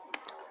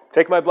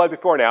 Take my blood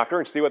before and after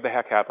and see what the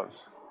heck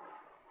happens.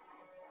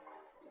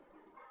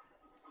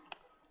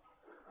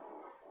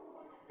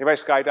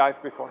 Anybody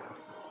skydived before?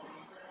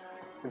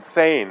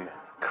 Insane,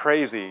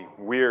 crazy,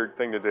 weird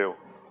thing to do.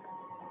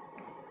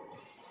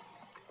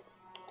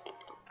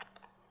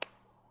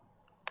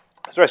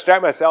 So I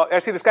strap myself.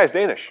 Actually, this guy's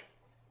Danish.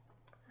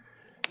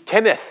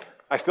 Kenneth.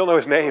 I still know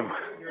his name.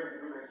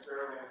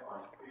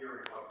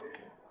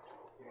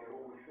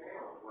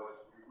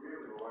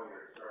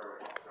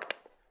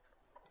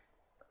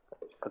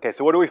 Okay,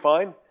 so what do we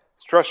find?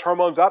 Stress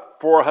hormones up,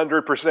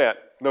 400%.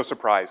 No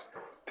surprise.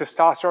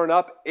 Testosterone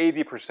up,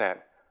 80%.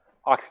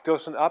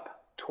 Oxytocin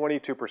up,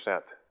 22%.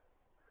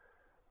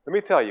 Let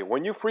me tell you,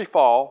 when you free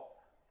fall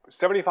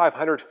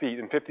 7,500 feet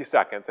in 50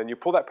 seconds and you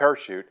pull that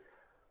parachute,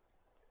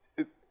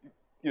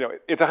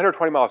 it's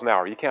 120 miles an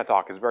hour. You can't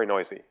talk. It's very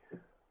noisy.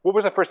 What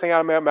was the first thing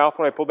out of my mouth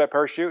when I pulled that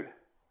parachute?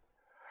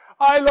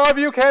 I love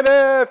you,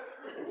 Kenneth!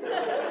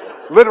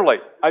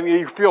 Literally. I mean,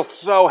 you feel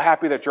so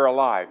happy that you're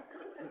alive.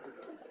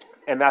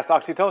 And that's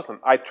oxytocin.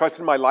 I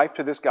trusted my life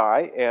to this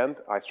guy, and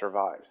I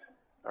survived.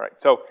 All right,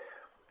 so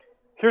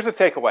here's the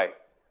takeaway.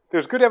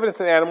 There's good evidence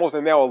in animals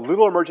and now a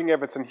little emerging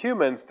evidence in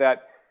humans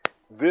that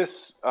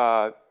this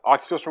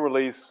oxytocin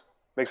release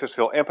makes us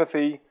feel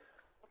empathy.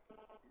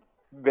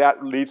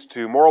 That leads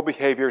to moral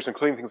behaviors,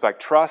 including things like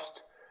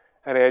trust.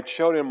 And I had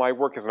shown in my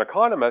work as an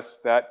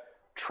economist that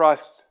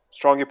trust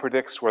strongly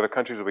predicts whether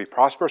countries will be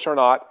prosperous or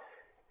not.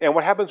 And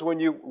what happens when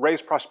you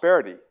raise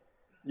prosperity?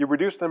 You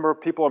reduce the number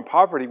of people in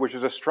poverty, which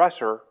is a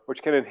stressor,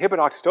 which can inhibit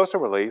oxytocin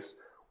release,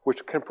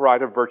 which can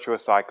provide a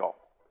virtuous cycle.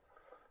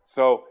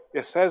 So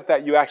it says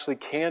that you actually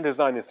can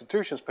design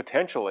institutions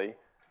potentially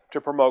to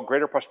promote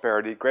greater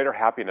prosperity, greater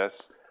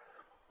happiness.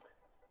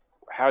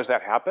 How does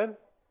that happen?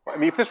 I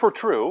mean, if this were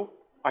true,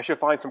 I should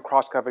find some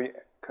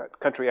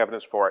cross-country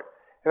evidence for it.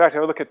 In fact,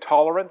 if I look at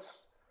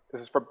tolerance,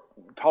 this is for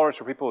tolerance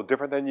for people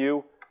different than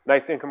you,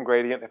 nice income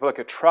gradient. If I look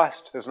at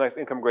trust, there's a nice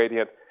income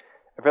gradient.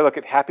 If I look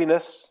at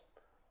happiness,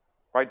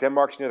 right,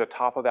 Denmark's near the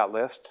top of that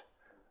list,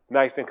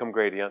 nice income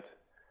gradient.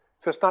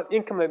 So it's not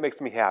income that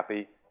makes me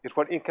happy, it's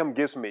what income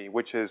gives me,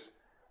 which is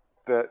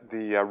the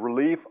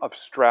relief of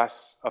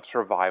stress, of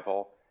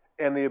survival,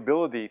 and the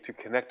ability to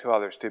connect to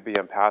others, to be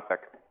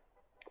empathic.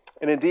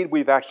 And indeed,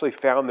 we've actually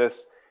found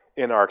this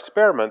in our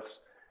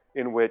experiments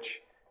in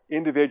which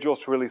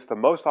individuals who release the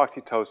most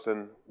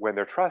oxytocin when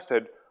they're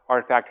trusted are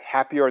in fact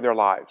happier in their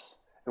lives.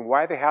 And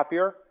why are they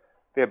happier?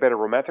 They have better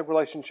romantic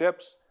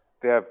relationships,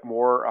 they have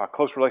more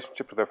close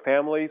relationships with their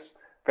families,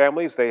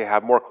 they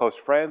have more close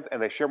friends,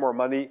 and they share more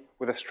money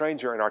with a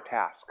stranger in our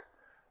task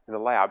in the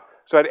lab.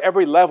 So at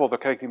every level, they're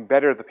connecting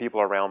better to the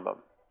people around them.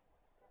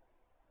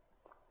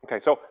 Okay,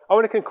 so I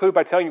want to conclude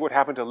by telling you what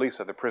happened to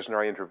Lisa, the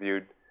prisoner I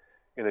interviewed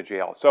in the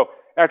jail. So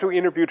after we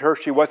interviewed her,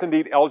 she was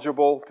indeed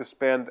eligible to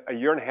spend a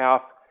year and a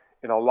half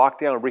in a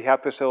lockdown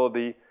rehab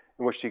facility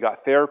in which she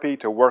got therapy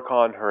to work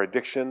on her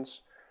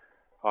addictions.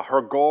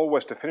 Her goal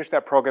was to finish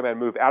that program and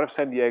move out of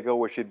San Diego,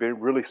 where she'd been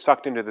really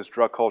sucked into this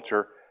drug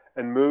culture,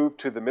 and move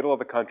to the middle of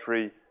the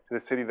country, to the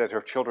city that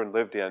her children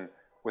lived in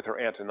with her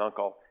aunt and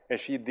uncle. And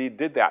she indeed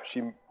did that.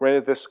 She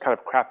rented this kind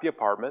of crappy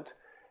apartment,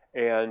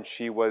 and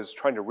she was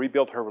trying to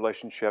rebuild her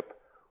relationship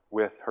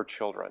with her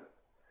children.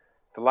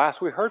 The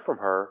last we heard from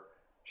her,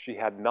 she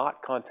had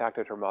not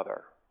contacted her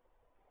mother.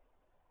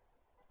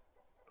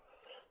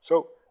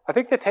 So I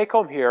think the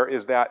take-home here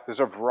is that there's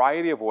a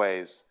variety of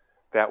ways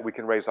that we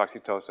can raise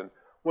oxytocin.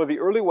 One of the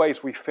early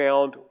ways we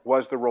found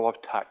was the role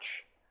of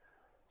touch.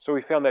 So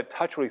we found that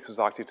touch releases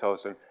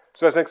oxytocin.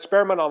 So as an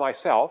experiment on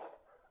myself,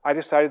 I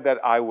decided that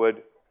I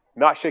would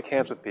not shake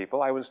hands with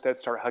people. I would instead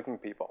start hugging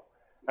people.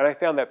 And I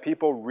found that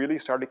people really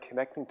started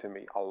connecting to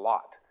me a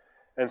lot.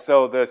 And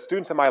so the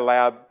students in my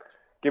lab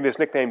gave me this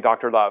nickname,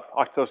 Dr. Love,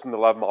 oxytocin, the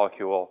love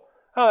molecule.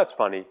 Oh, that's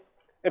funny.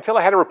 Until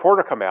I had a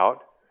reporter come out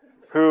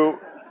who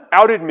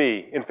outed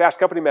me in Fast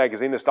Company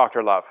magazine as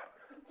Dr. Love.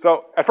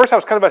 So at first I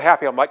was kind of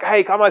unhappy. I'm like,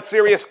 hey, I'm a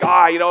serious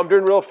guy. You know, I'm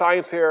doing real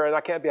science here, and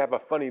I can't have a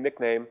funny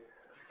nickname.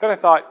 Then I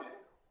thought,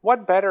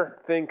 what better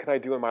thing can I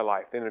do in my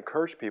life than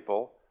encourage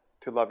people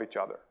to love each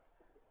other?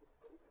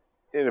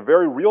 In a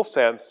very real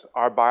sense,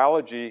 our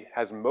biology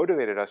has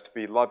motivated us to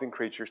be loving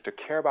creatures, to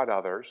care about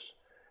others.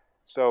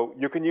 So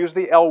you can use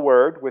the L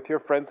word with your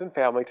friends and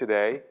family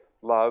today,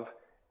 love.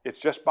 It's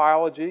just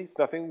biology, it's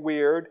nothing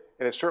weird,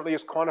 and it certainly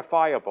is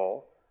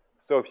quantifiable.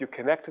 So if you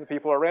connect to the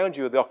people around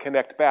you, they'll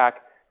connect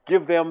back.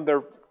 Give them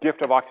their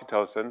gift of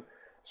oxytocin.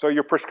 So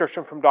your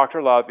prescription from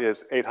Dr. Love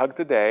is 8 hugs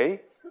a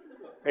day.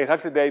 8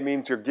 hugs a day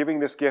means you're giving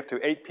this gift to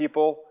 8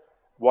 people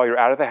while you're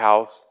out of the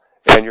house,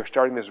 and you're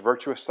starting this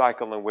virtuous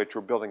cycle in which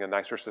we're building a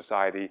nicer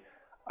society,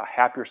 a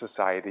happier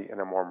society, and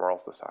a more moral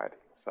society.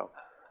 So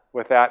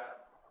with that,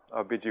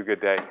 I'll bid you a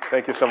good day.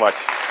 Thank you so much.